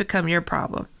he's become your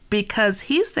problem because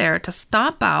he's there to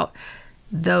stomp out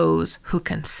those who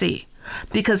can see.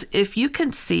 Because if you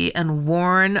can see and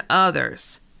warn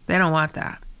others, they don't want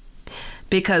that.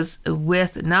 Because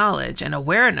with knowledge and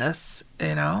awareness,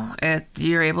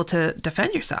 you're able to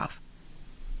defend yourself.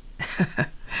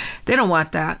 They don't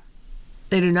want that.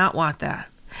 They do not want that.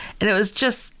 And it was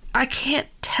just, I can't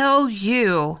tell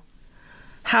you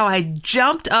how I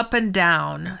jumped up and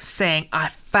down saying, I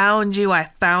found you,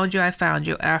 I found you, I found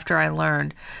you, after I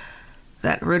learned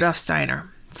that Rudolf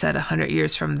Steiner said 100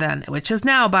 years from then, which is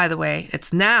now, by the way,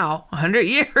 it's now 100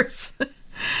 years.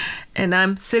 And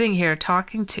I'm sitting here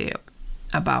talking to you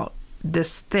about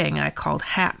this thing I called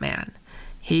Hat Man.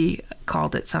 He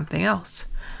called it something else,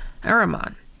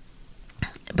 Ahriman.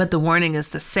 But the warning is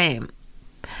the same.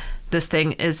 This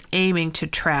thing is aiming to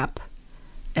trap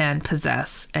and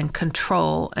possess and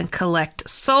control and collect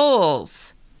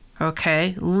souls,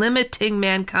 okay? Limiting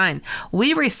mankind.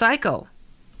 We recycle.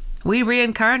 We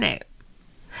reincarnate.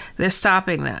 They're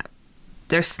stopping that.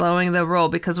 They're slowing the roll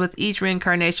because with each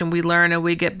reincarnation, we learn and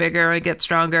we get bigger and get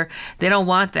stronger. They don't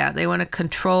want that. They want to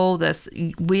control this.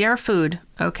 We are food,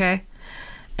 okay?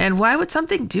 And why would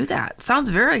something do that? Sounds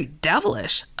very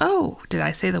devilish. Oh, did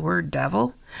I say the word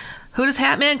devil? Who does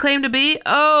Hat Man claim to be?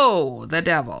 Oh, the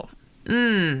devil.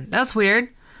 That's weird.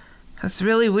 That's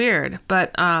really weird.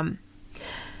 But, when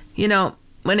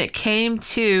it came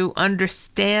to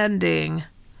understanding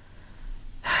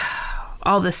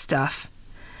all this stuff,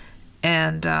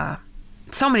 and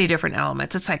so many different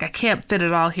elements. It's like I can't fit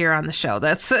it all here on the show.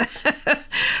 That's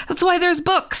why there's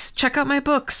books. Check out my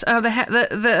books,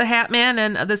 the Hat Man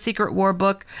and the Secret War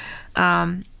book.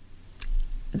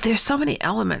 There's so many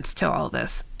elements to all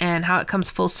this, and how it comes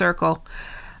full circle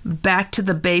back to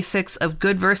the basics of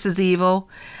good versus evil,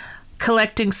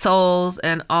 collecting souls,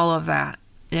 and all of that.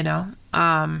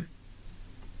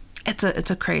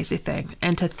 It's a crazy thing,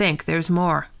 and to think there's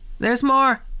more. There's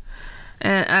more.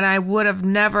 And I would have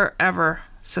never, ever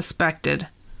suspected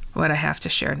what I have to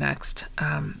share next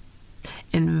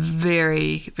in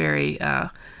very, very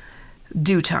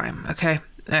due time, okay?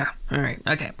 Yeah, all right,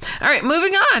 okay. All right,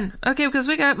 moving on. Okay, because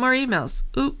we got more emails.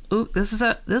 Ooh, this is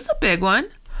a big one.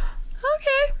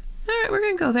 Okay, all right, we're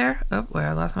going to go there. Oh, boy,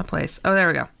 I lost my place. Oh, there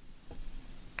we go.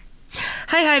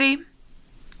 Hi, Heidi.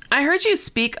 I heard you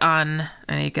speak on,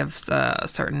 and he gives a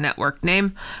certain network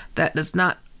name that is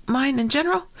not mine in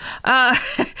general,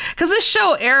 because this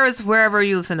show airs wherever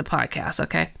you listen to podcasts,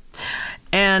 okay?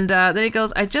 And then he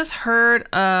goes, I just heard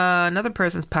another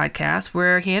person's podcast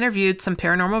where he interviewed some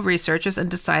paranormal researchers and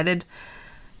decided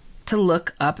to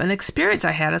look up an experience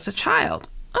I had as a child.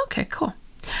 Okay, cool.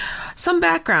 Some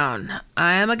background.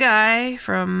 I am a guy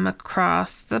from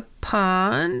across the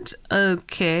pond,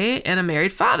 okay, and a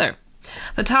married father.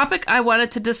 The topic I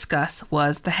wanted to discuss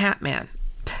was the Hat Man.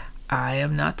 I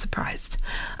am not surprised.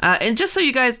 And just so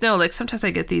you guys know, like sometimes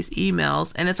I get these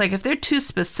emails and it's like if they're too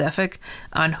specific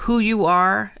on who you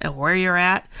are and where you're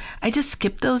at, I just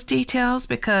skip those details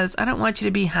because I don't want you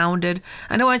to be hounded.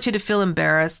 I don't want you to feel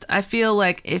embarrassed. I feel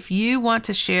like if you want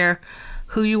to share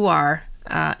who you are,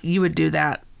 you would do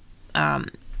that,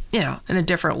 in a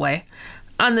different way.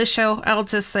 On this show, I'll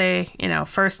just say,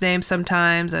 first name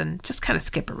sometimes and just kind of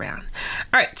skip around.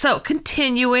 All right, so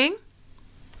continuing.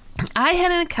 I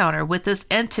had an encounter with this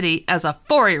entity as a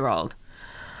 4-year-old.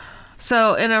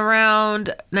 So in around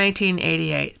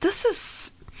 1988. This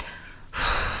is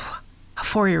a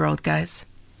 4-year-old, guys.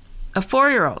 A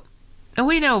 4-year-old. And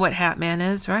we know what Hat Man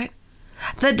is, right?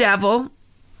 The devil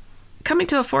coming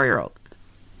to a 4-year-old.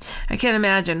 I can't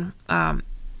imagine.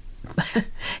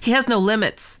 He has no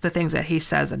limits, the things that he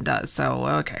says and does. So,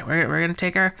 okay, we're going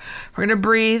to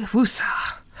breathe.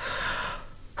 Woosah.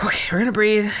 Okay, we're going to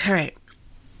breathe. All right.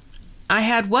 I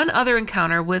had one other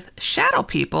encounter with shadow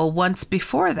people once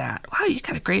before that. Wow, you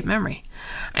got a great memory.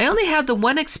 I only had the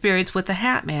one experience with the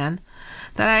Hat Man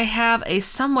that I have a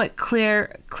somewhat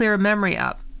clear memory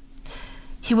of.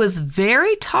 He was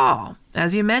very tall,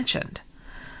 as you mentioned.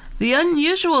 The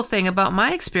unusual thing about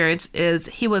my experience is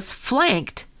he was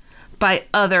flanked by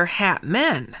other Hat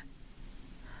Men.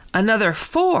 Another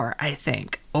 4, I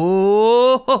think.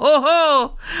 Oh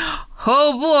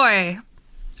boy.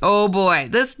 Oh boy,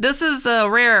 this is a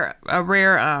rare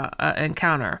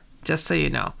encounter, just so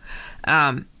you know.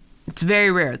 It's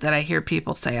very rare that I hear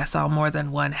people say I saw more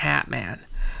than one Hat Man.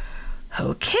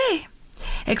 Okay,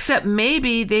 except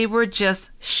maybe they were just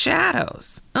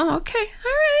shadows. Oh, okay,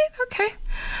 all right, okay.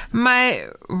 My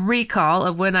recall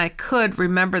of when I could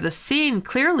remember the scene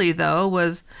clearly, though,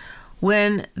 was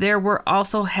when there were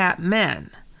also Hat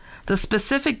Men. The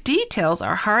specific details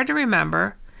are hard to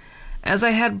remember, as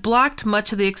I had blocked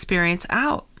much of the experience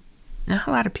out. Now, a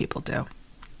lot of people do.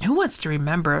 Who wants to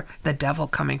remember the devil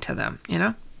coming to them,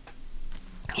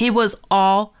 He was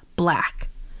all black,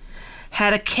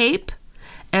 had a cape,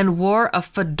 and wore a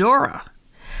fedora.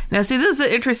 Now, see, this is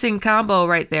an interesting combo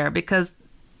right there, because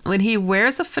when he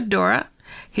wears a fedora,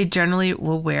 he generally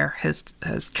will wear his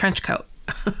trench coat.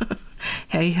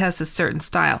 Yeah, he has a certain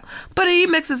style, but he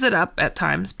mixes it up at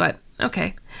times, but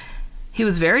okay. He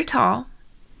was very tall.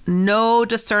 No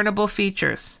discernible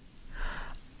features.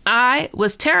 I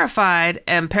was terrified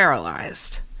and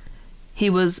paralyzed.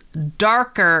 He was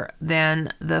darker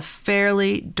than the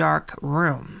fairly dark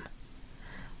room,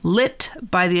 lit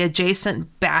by the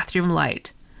adjacent bathroom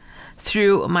light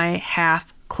through my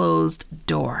half-closed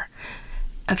door.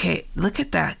 Okay, look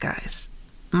at that, guys.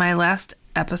 My last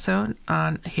episode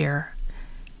on here,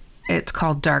 it's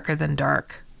called Darker Than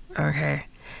Dark. Okay.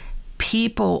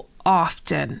 People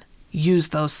often use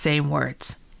those same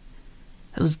words.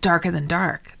 It was darker than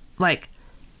dark. Like,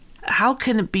 how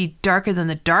can it be darker than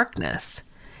the darkness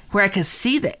where I can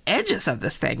see the edges of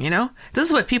this thing, This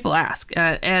is what people ask.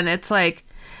 And it's like,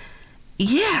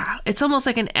 yeah, it's almost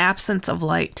like an absence of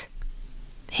light.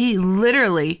 He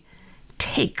literally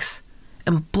takes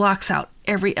and blocks out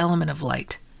every element of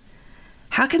light.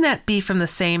 How can that be from the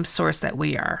same source that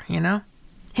we are,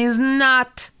 He's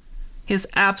not. He's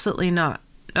absolutely not.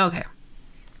 Okay.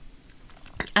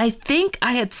 I think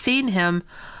I had seen him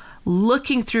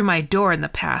looking through my door in the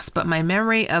past, but my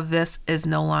memory of this is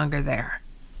no longer there.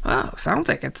 Oh, sounds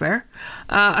like it's there.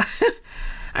 I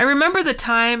remember the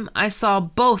time I saw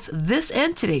both this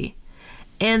entity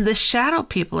and the shadow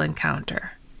people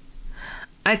encounter.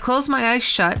 I closed my eyes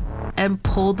shut and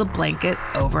pulled the blanket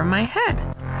over my head.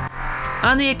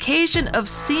 On the occasion of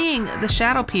seeing the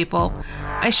shadow people,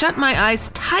 I shut my eyes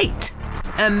tight,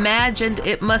 imagined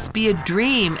it must be a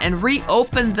dream, and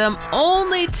reopened them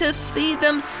only to see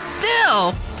them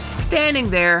still standing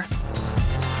there.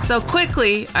 So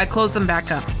quickly, I closed them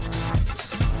back up.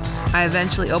 I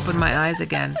eventually opened my eyes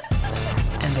again,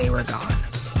 and they were gone.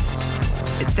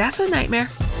 That's a nightmare.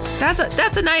 That's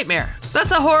a nightmare.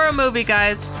 That's a horror movie,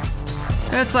 guys.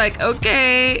 It's like,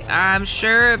 okay, I'm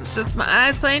sure it's just my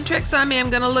eyes playing tricks on me. I'm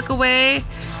going to look away,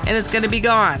 and it's going to be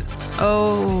gone.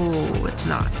 Oh, it's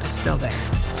not. It's still there.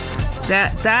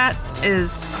 That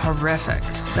is horrific.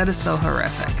 That is so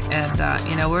horrific. And,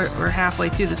 we're halfway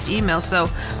through this email.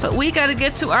 But we got to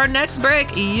get to our next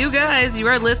break. You guys, you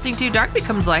are listening to Dark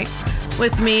Becomes Light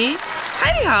with me,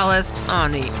 Heidi Hollis,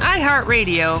 on the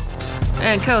iHeartRadio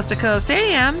and Coast to Coast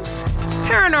AM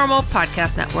Paranormal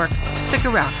Podcast Network. Stick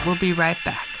around. We'll be right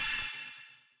back.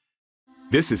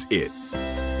 This is it.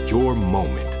 Your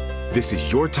moment. This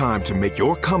is your time to make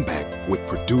your comeback with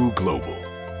Purdue Global.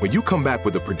 When you come back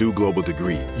with a Purdue Global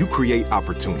degree, you create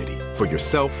opportunity for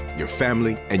yourself, your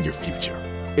family, and your future.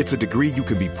 It's a degree you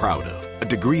can be proud of, a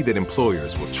degree that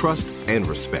employers will trust and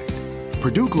respect.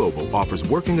 Purdue Global offers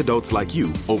working adults like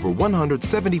you over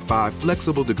 175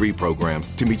 flexible degree programs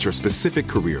to meet your specific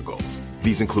career goals.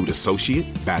 These include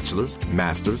associate, bachelor's,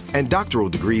 master's, and doctoral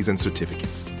degrees and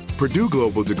certificates. Purdue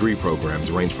Global degree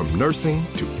programs range from nursing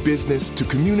to business to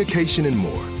communication and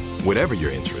more. Whatever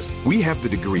your interest, we have the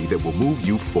degree that will move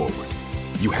you forward.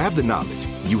 You have the knowledge,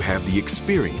 you have the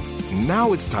experience.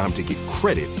 Now it's time to get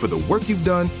credit for the work you've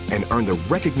done and earn the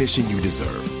recognition you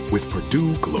deserve with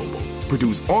Purdue Global,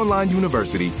 Purdue's online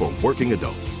university for working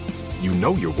adults. You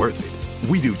know you're worth it.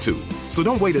 We do too. So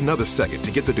don't wait another second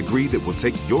to get the degree that will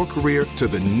take your career to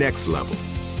the next level.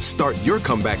 Start your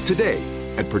comeback today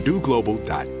at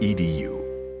purdueglobal.edu.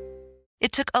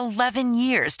 It took 11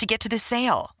 years to get to this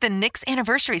sale. The Knix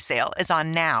Anniversary Sale is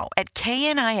on now at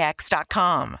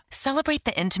knix.com. Celebrate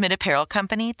the intimate apparel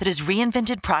company that has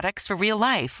reinvented products for real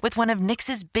life with one of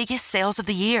Knix's biggest sales of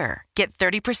the year. Get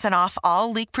 30% off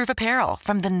all leak-proof apparel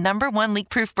from the #1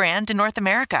 leak-proof brand in North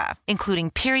America, including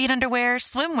period underwear,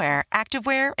 swimwear,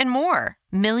 activewear, and more.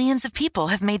 Millions of people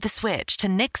have made the switch to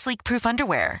Knix leak-proof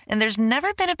underwear, and there's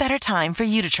never been a better time for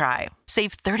you to try.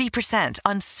 Save 30%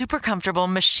 on super comfortable,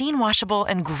 machine-washable,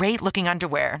 and great-looking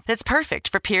underwear that's perfect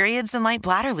for periods and light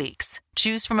bladder leaks.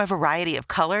 Choose from a variety of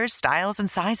colors, styles, and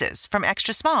sizes, from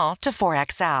extra small to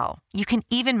 4XL. You can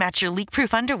even match your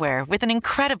leak-proof underwear with an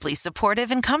incredibly supportive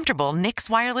and comfortable Knix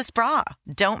wireless bra.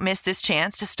 Don't miss this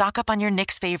chance to stock up on your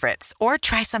Knix favorites or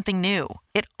try something new.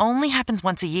 It only happens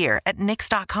once a year at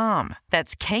Knix.com.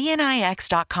 That's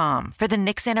KNIX.com for the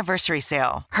Knix Anniversary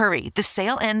Sale. Hurry, the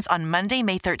sale ends on Monday,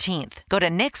 May 13th. Go to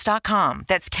Knix.com.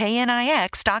 That's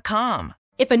KNIX.com.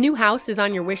 If a new house is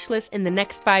on your wish list in the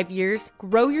next 5 years,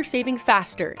 grow your savings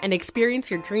faster and experience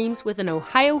your dreams with an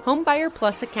Ohio Homebuyer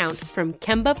Plus account from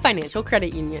Kemba Financial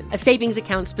Credit Union. A savings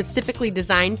account specifically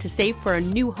designed to save for a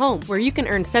new home, where you can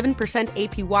earn 7%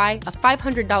 APY, a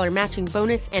 $500 matching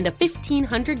bonus, and a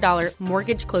 $1,500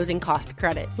 mortgage closing cost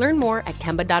credit. Learn more at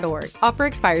Kemba.org. Offer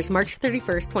expires March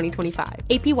 31st, 2025.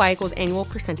 APY equals annual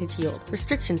percentage yield.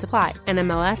 Restrictions apply.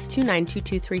 NMLS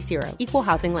 292230. Equal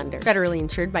housing lender. Federally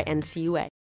insured by NCUA.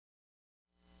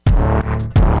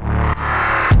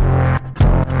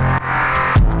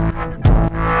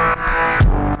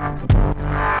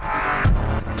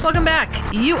 Welcome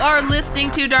back. You are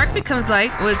listening to Dark Becomes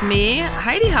Light with me,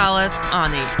 Heidi Hollis,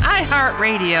 on the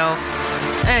iHeartRadio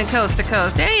and Coast to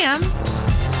Coast AM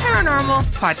Paranormal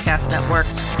Podcast Network.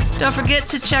 Don't forget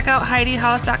to check out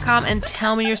HeidiHollis.com and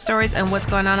tell me your stories and what's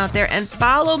going on out there. And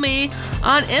follow me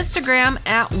on Instagram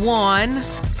at one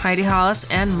Heidi Hollis,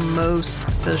 and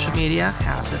most social media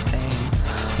have the same.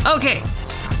 Okay,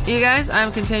 you guys,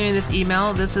 I'm continuing this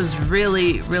email. This is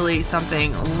really, really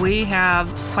something. We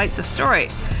have quite the story.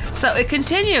 So it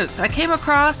continues. I came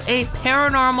across a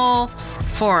paranormal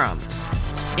forum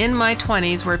in my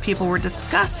 20s where people were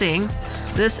discussing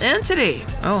this entity.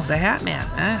 Oh, the Hat Man.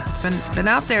 It's been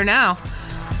out there now.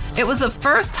 It was the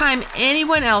first time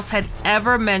anyone else had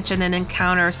ever mentioned an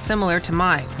encounter similar to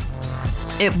mine.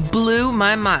 It blew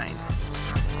my mind.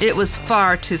 It was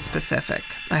far too specific.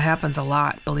 That happens a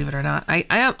lot, believe it or not.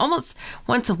 I almost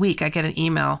once a week I get an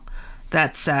email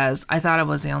that says, I thought I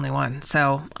was the only one.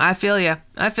 So I feel you.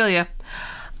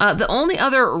 The only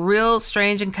other real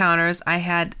strange encounters I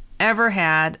had ever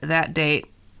had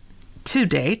to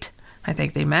date, I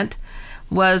think they meant,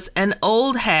 was an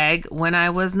old hag when I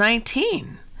was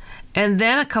 19. And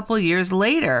then a couple years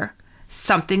later,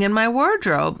 something in my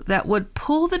wardrobe that would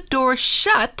pull the door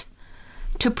shut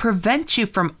to prevent you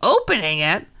from opening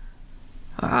it.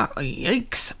 Oh,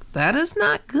 yikes. That is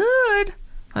not good.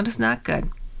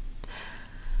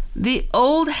 The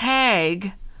old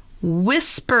hag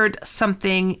whispered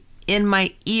something in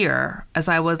my ear as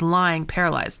I was lying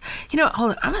paralyzed.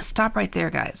 Hold on. I'm going to stop right there,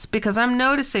 guys, because I'm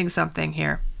noticing something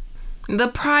here. The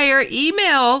prior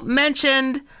email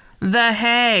mentioned the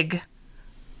hag,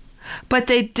 but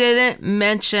they didn't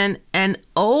mention an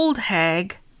old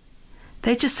hag.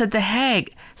 They just said the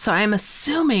hag. So I'm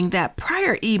assuming that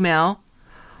prior email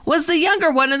was the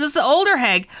younger one and this is the older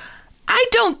hag. I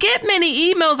don't get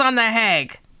many emails on the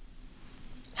hag.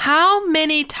 How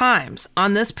many times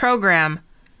on this program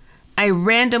I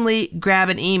randomly grab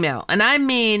an email. And I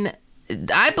mean,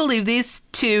 I believe these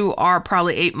two are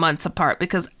probably 8 months apart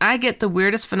because I get the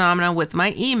weirdest phenomena with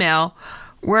my email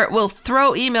where it will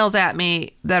throw emails at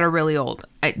me that are really old.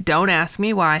 Don't ask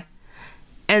me why.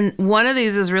 And one of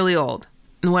these is really old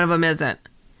and one of them isn't.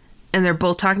 And they're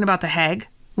both talking about the Hag.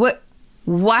 What?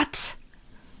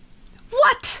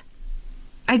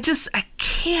 I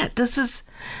can't. It's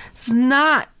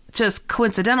not just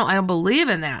coincidental. I don't believe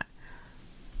in that.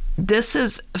 This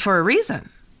is for a reason.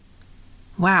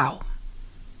 Wow.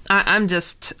 I'm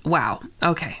just, wow.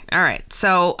 Okay. All right.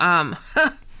 So,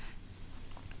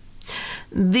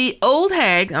 the old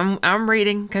hag, I'm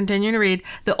reading, continuing to read.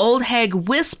 The old hag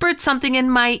whispered something in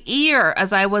my ear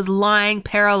as I was lying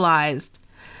paralyzed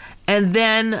and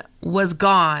then was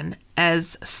gone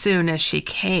as soon as she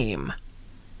came.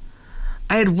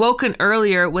 I had woken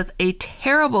earlier with a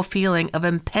terrible feeling of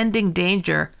impending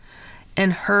danger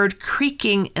and heard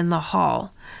creaking in the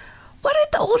hall. What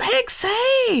did the old hag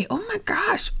say? Oh my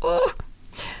gosh. Oh.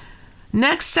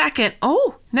 Next second,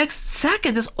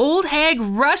 this old hag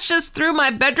rushes through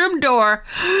my bedroom door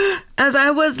as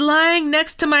I was lying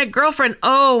next to my girlfriend.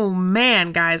 Oh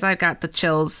man, guys, I got the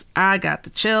chills.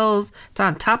 It's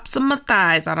on tops of my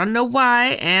thighs. I don't know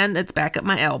why, and it's back at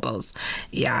my elbows.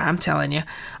 Yeah, I'm telling you.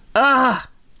 Ugh,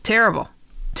 terrible.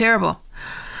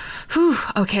 Whew.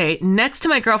 Okay, next to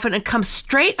my girlfriend and comes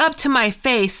straight up to my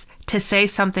face to say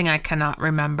something I cannot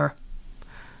remember.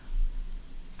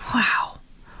 Wow.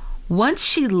 Once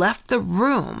she left the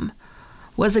room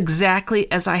was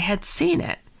exactly as I had seen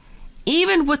it,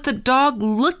 even with the dog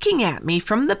looking at me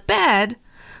from the bed,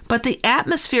 but the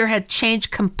atmosphere had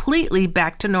changed completely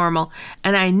back to normal,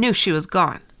 and I knew she was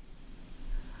gone.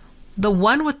 The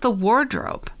one with the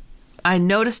wardrobe, I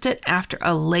noticed it after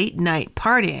a late night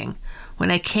partying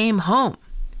when I came home.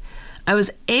 I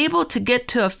was able to get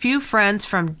to a few friends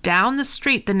from down the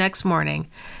street the next morning,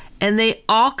 and they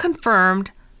all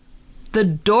confirmed the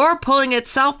door pulling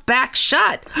itself back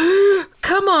shut.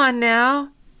 Come on now.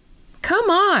 Come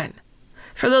on.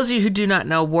 For those of you who do not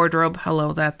know, wardrobe,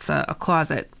 hello, that's a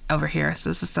closet over here. So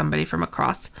this is somebody from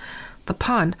across the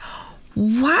pond.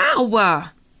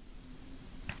 Wow.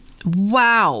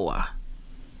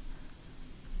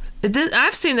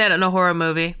 I've seen that in a horror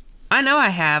movie. I know I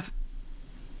have.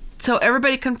 So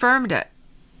everybody confirmed it.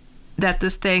 That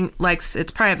this thing likes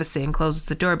its privacy and closes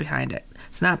the door behind it.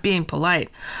 It's not being polite.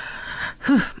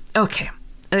 Okay,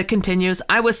 it continues.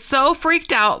 I was so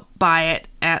freaked out by it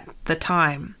at the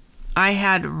time. I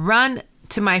had run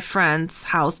to my friend's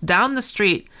house down the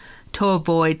street to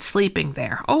avoid sleeping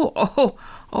there. Oh,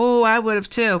 I would have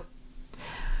too.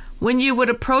 When you would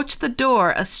approach the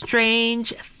door, a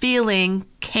strange feeling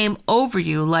came over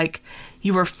you like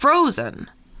you were frozen.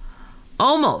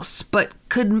 Almost, but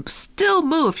could still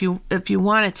move if you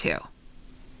wanted to.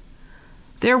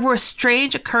 There were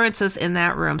strange occurrences in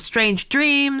that room. Strange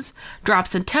dreams,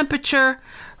 drops in temperature,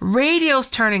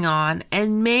 radios turning on,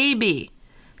 and maybe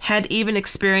had even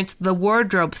experienced the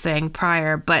wardrobe thing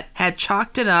prior, but had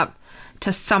chalked it up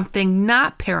to something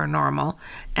not paranormal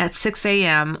at 6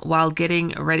 a.m. while getting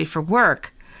ready for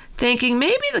work, thinking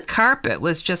maybe the carpet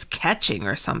was just catching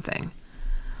or something.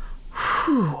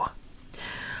 Whew.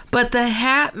 But the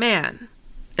Hat Man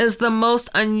is the most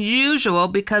unusual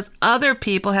because other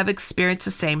people have experienced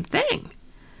the same thing.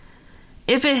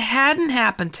 If it hadn't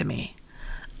happened to me,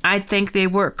 I'd think they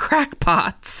were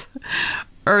crackpots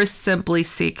or simply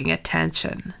seeking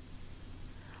attention.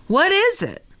 What is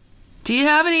it? Do you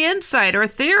have any insight or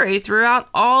theory throughout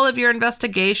all of your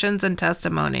investigations and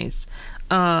testimonies?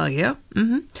 Yeah.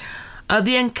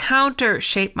 The encounter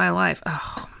shaped my life.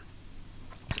 Oh,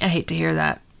 I hate to hear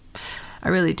that. I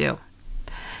really do.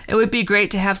 It would be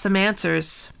great to have some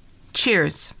answers.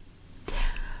 Cheers.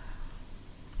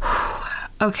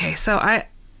 Okay, so I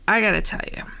gotta tell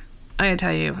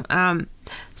you.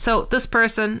 So this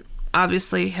person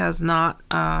obviously has not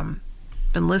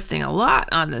been listening a lot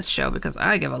on this show because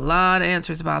I give a lot of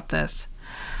answers about this.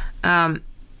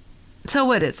 So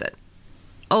what is it?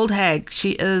 Old Hag,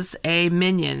 she is a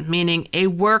minion, meaning a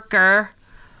worker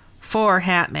for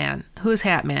Hat Man. Who's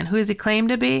Hat Man? Who does he claim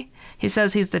to be? He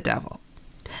says he's the devil.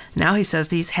 Now he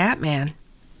says he's Hat Man.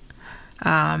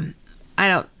 I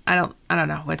don't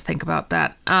know what to think about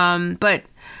that. But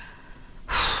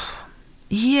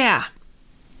yeah.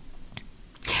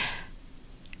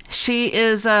 She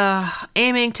is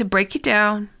aiming to break you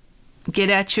down, get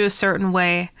at you a certain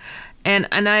way. And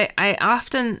I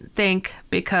often think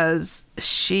because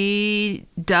she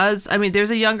does, I mean,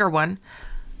 there's a younger one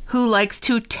who likes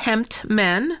to tempt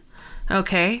men,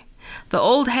 okay? The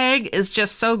old hag is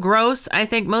just so gross. I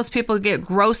think most people get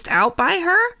grossed out by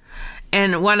her.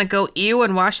 and want to go ew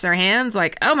and wash their hands,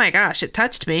 like, oh my gosh, it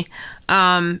touched me.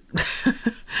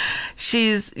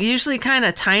 She's usually kind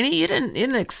of tiny. You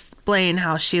didn't explain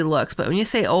how she looks, but when you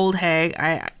say old hag,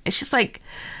 she's like,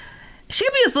 she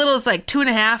could be as little as like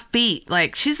 2.5 feet.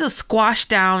 Like, she's a squashed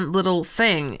down little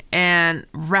thing, and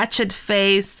wretched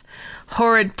face,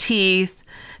 horrid teeth,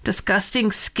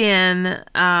 disgusting skin,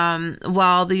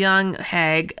 while the young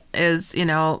hag is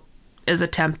a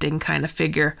tempting kind of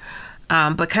figure,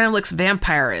 but kind of looks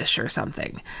vampire-ish or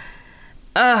something.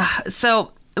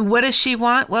 So what does she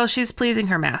want? Well, she's pleasing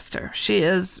her master. She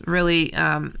is really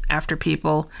after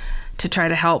people to try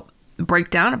to help break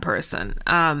down a person.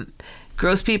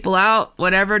 Gross people out,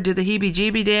 whatever, do the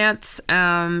heebie-jeebie dance.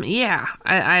 I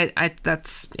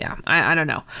don't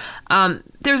know.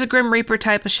 There's a Grim Reaper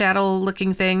type of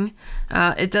shadow-looking thing.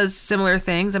 It does similar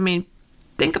things. I mean,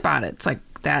 think about it. It's like,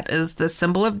 that is the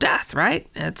symbol of death, right?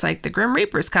 It's like the Grim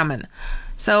Reaper's coming.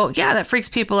 So, yeah, that freaks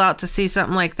people out to see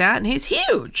something like that. And he's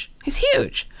huge. He's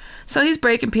huge. So he's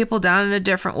breaking people down in a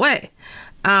different way.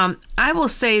 I will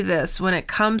say this, when it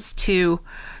comes to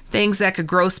things that could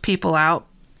gross people out,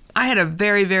 I had a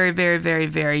very, very, very, very,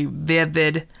 very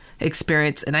vivid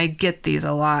experience, and I get these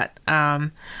a lot,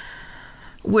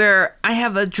 where I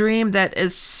have a dream that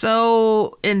is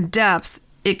so in depth,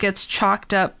 it gets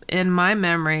chalked up in my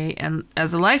memory and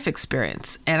as a life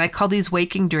experience. And I call these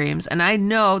waking dreams. And I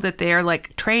know that they are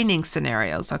like training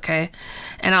scenarios, okay?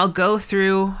 And I'll go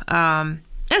through,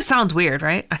 it sounds weird,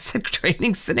 right? I said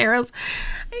training scenarios.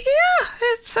 Yeah,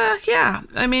 it's,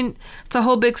 I mean, it's a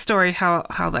whole big story how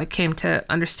I came to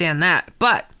understand that.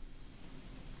 But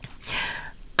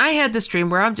I had this dream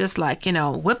where I'm just like,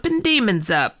 whipping demons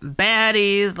up,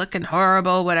 baddies, looking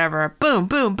horrible, whatever, boom,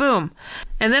 boom, boom.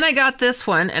 And then I got this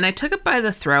one, and I took it by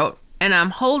the throat, and I'm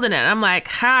holding it. I'm like,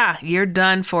 ha, you're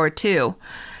done for too.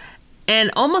 And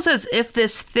almost as if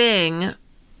this thing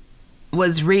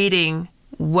was reading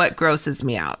what grosses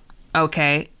me out,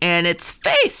 okay? And its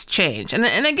face changed.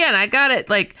 And again, I got it,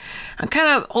 like, I'm kind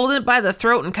of holding it by the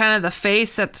throat and kind of the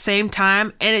face at the same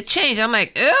time, and it changed. I'm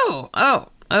like, ew, oh,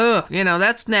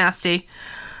 that's nasty.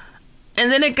 And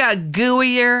then it got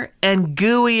gooier and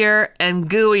gooier and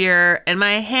gooier, and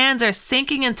my hands are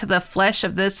sinking into the flesh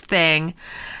of this thing,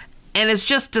 and it's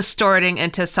just distorting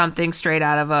into something straight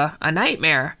out of a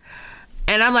nightmare.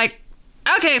 And I'm like,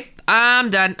 okay, I'm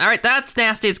done. All right, that's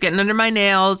nasty. It's getting under my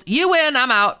nails. You win.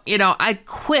 I'm out. I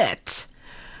quit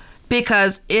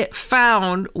because it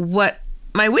found what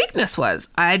my weakness was.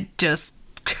 I just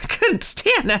couldn't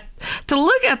stand it to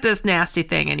look at this nasty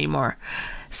thing anymore.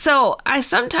 So I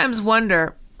sometimes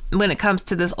wonder, when it comes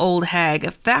to this old hag,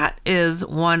 if that is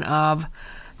one of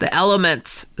the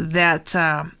elements that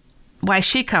why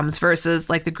she comes versus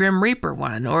like the Grim Reaper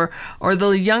one or the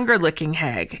younger looking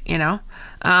hag.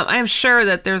 I'm sure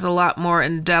that there's a lot more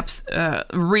in-depth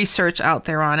research out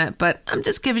there on it, but I'm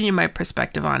just giving you my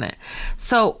perspective on it.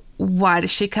 So why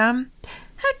does she come?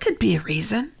 That could be a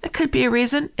reason. It could be a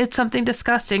reason. It's something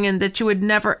disgusting and that you would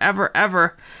never, ever,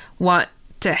 ever want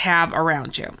to have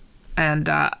around you. And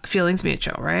feelings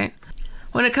mutual, right?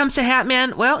 When it comes to Hat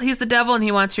Man, well, he's the devil and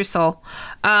he wants your soul.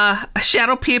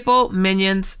 Shadow people,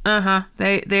 minions,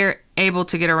 they're able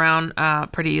to get around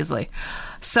pretty easily.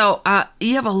 So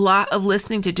you have a lot of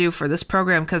listening to do for this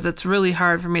program because it's really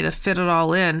hard for me to fit it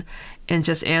all in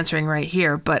just answering right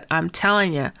here. But I'm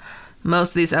telling you, most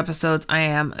of these episodes I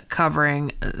am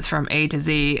covering from A to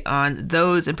Z on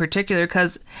those in particular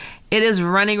because it is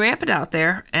running rampant out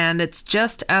there. And it's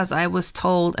just as I was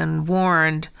told and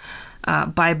warned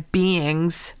by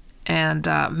beings and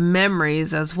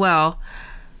memories as well,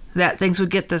 that things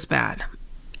would get this bad.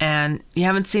 And you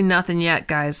haven't seen nothing yet,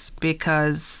 guys,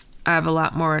 because I have a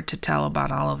lot more to tell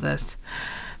about all of this.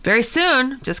 Very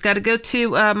soon, just got to go to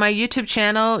my YouTube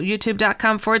channel,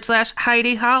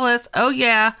 youtube.com/Heidi Hollis. Oh,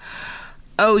 yeah.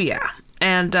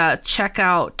 And check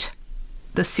out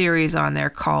the series on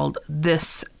there called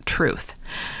This Truth.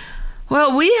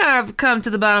 Well, we have come to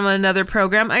the bottom of another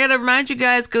program. I got to remind you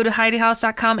guys, go to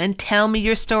HeidiHollis.com and tell me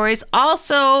your stories.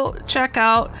 Also, check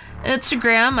out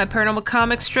Instagram, my paranormal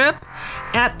comic strip,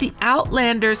 at The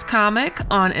Outlanders Comic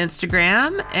on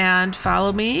Instagram. And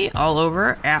follow me all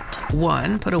over at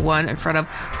one. Put a 1 in front of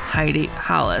Heidi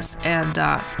Hollis. And,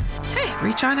 hey,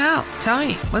 reach on out. Tell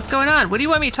me what's going on. What do you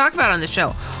want me to talk about on the show?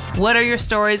 What are your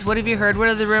stories? What have you heard? What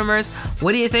are the rumors?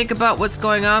 What do you think about what's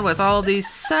going on with all these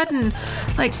sudden,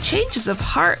 changes of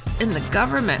heart in the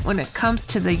government when it comes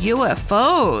to the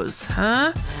UFOs,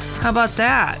 huh? How about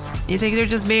that? You think they're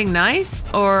just being nice?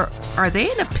 Or are they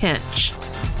in a pinch?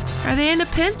 Are they in a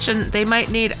pinch and they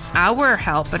might need our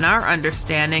help and our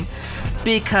understanding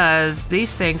because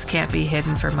these things can't be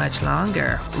hidden for much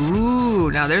longer.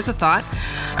 Ooh, now there's a thought.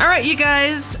 All right, you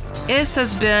guys, this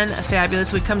has been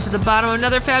fabulous. We've come to the bottom of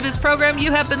another fabulous program.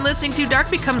 You have been listening to Dark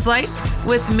Becomes Light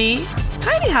with me,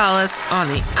 Heidi Hollis, on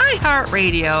the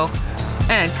iHeartRadio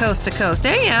and Coast to Coast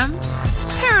AM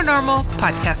Paranormal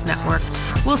Podcast Network.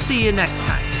 We'll see you next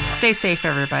time. Stay safe,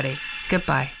 everybody.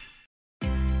 Goodbye.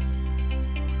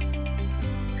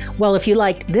 Well, if you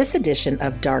liked this edition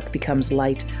of Dark Becomes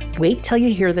Light, wait till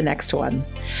you hear the next one.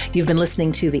 You've been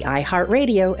listening to the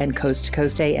iHeartRadio and Coast to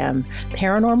Coast AM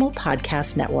Paranormal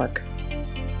Podcast Network.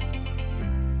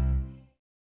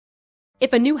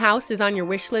 If a new house is on your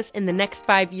wish list in the next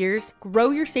 5 years,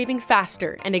 grow your savings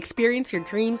faster and experience your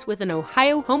dreams with an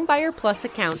Ohio Homebuyer Plus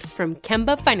account from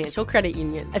Kemba Financial Credit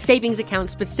Union. A savings account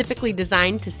specifically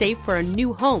designed to save for a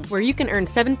new home, where you can earn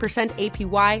 7%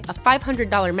 APY, a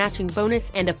 $500 matching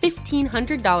bonus, and a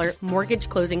 $1,500 mortgage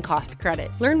closing cost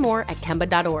credit. Learn more at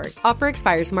Kemba.org. Offer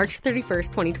expires March 31st,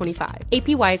 2025.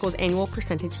 APY equals annual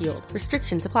percentage yield.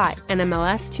 Restrictions apply.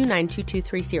 NMLS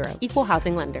 292230. Equal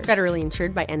housing lender. Federally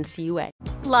insured by NCUA.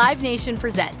 Live Nation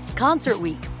presents Concert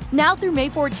Week. Now through May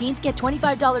 14th, get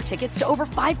 $25 tickets to over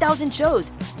 5,000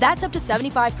 shows. That's up to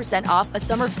 75% off a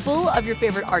summer full of your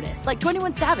favorite artists like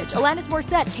 21 Savage, Alanis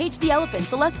Morissette, Cage the Elephant,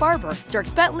 Celeste Barber,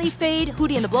 Dierks Bentley, Fade,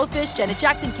 Hootie and the Blowfish, Janet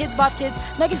Jackson, Kids Bop Kids,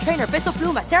 Meghan Trainor, Bissell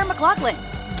Pluma, Sarah McLachlan.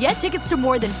 Get tickets to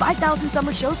more than 5,000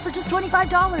 summer shows for just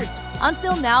 $25.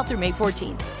 Until now through May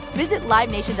 14th. Visit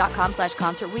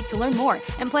LiveNation.com/Concert Week to learn more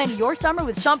and plan your summer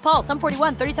with Sean Paul, Sum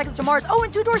 41, 30 Seconds to Mars,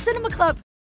 and Two Door Cinema Club.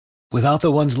 Without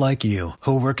the ones like you,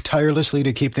 who work tirelessly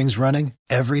to keep things running,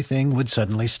 everything would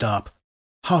suddenly stop.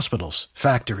 Hospitals,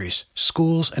 factories,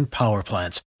 schools, and power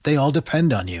plants, they all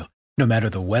depend on you. No matter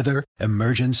the weather,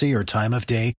 emergency, or time of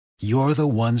day, you're the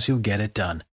ones who get it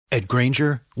done. At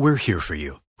Grainger, we're here for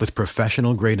you with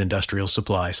professional-grade industrial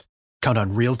supplies. Count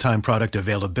on real-time product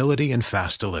availability and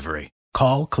fast delivery.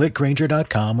 Call, click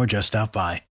Grainger.com, or just stop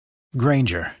by.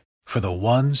 Grainger, for the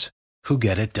ones who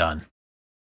get it done.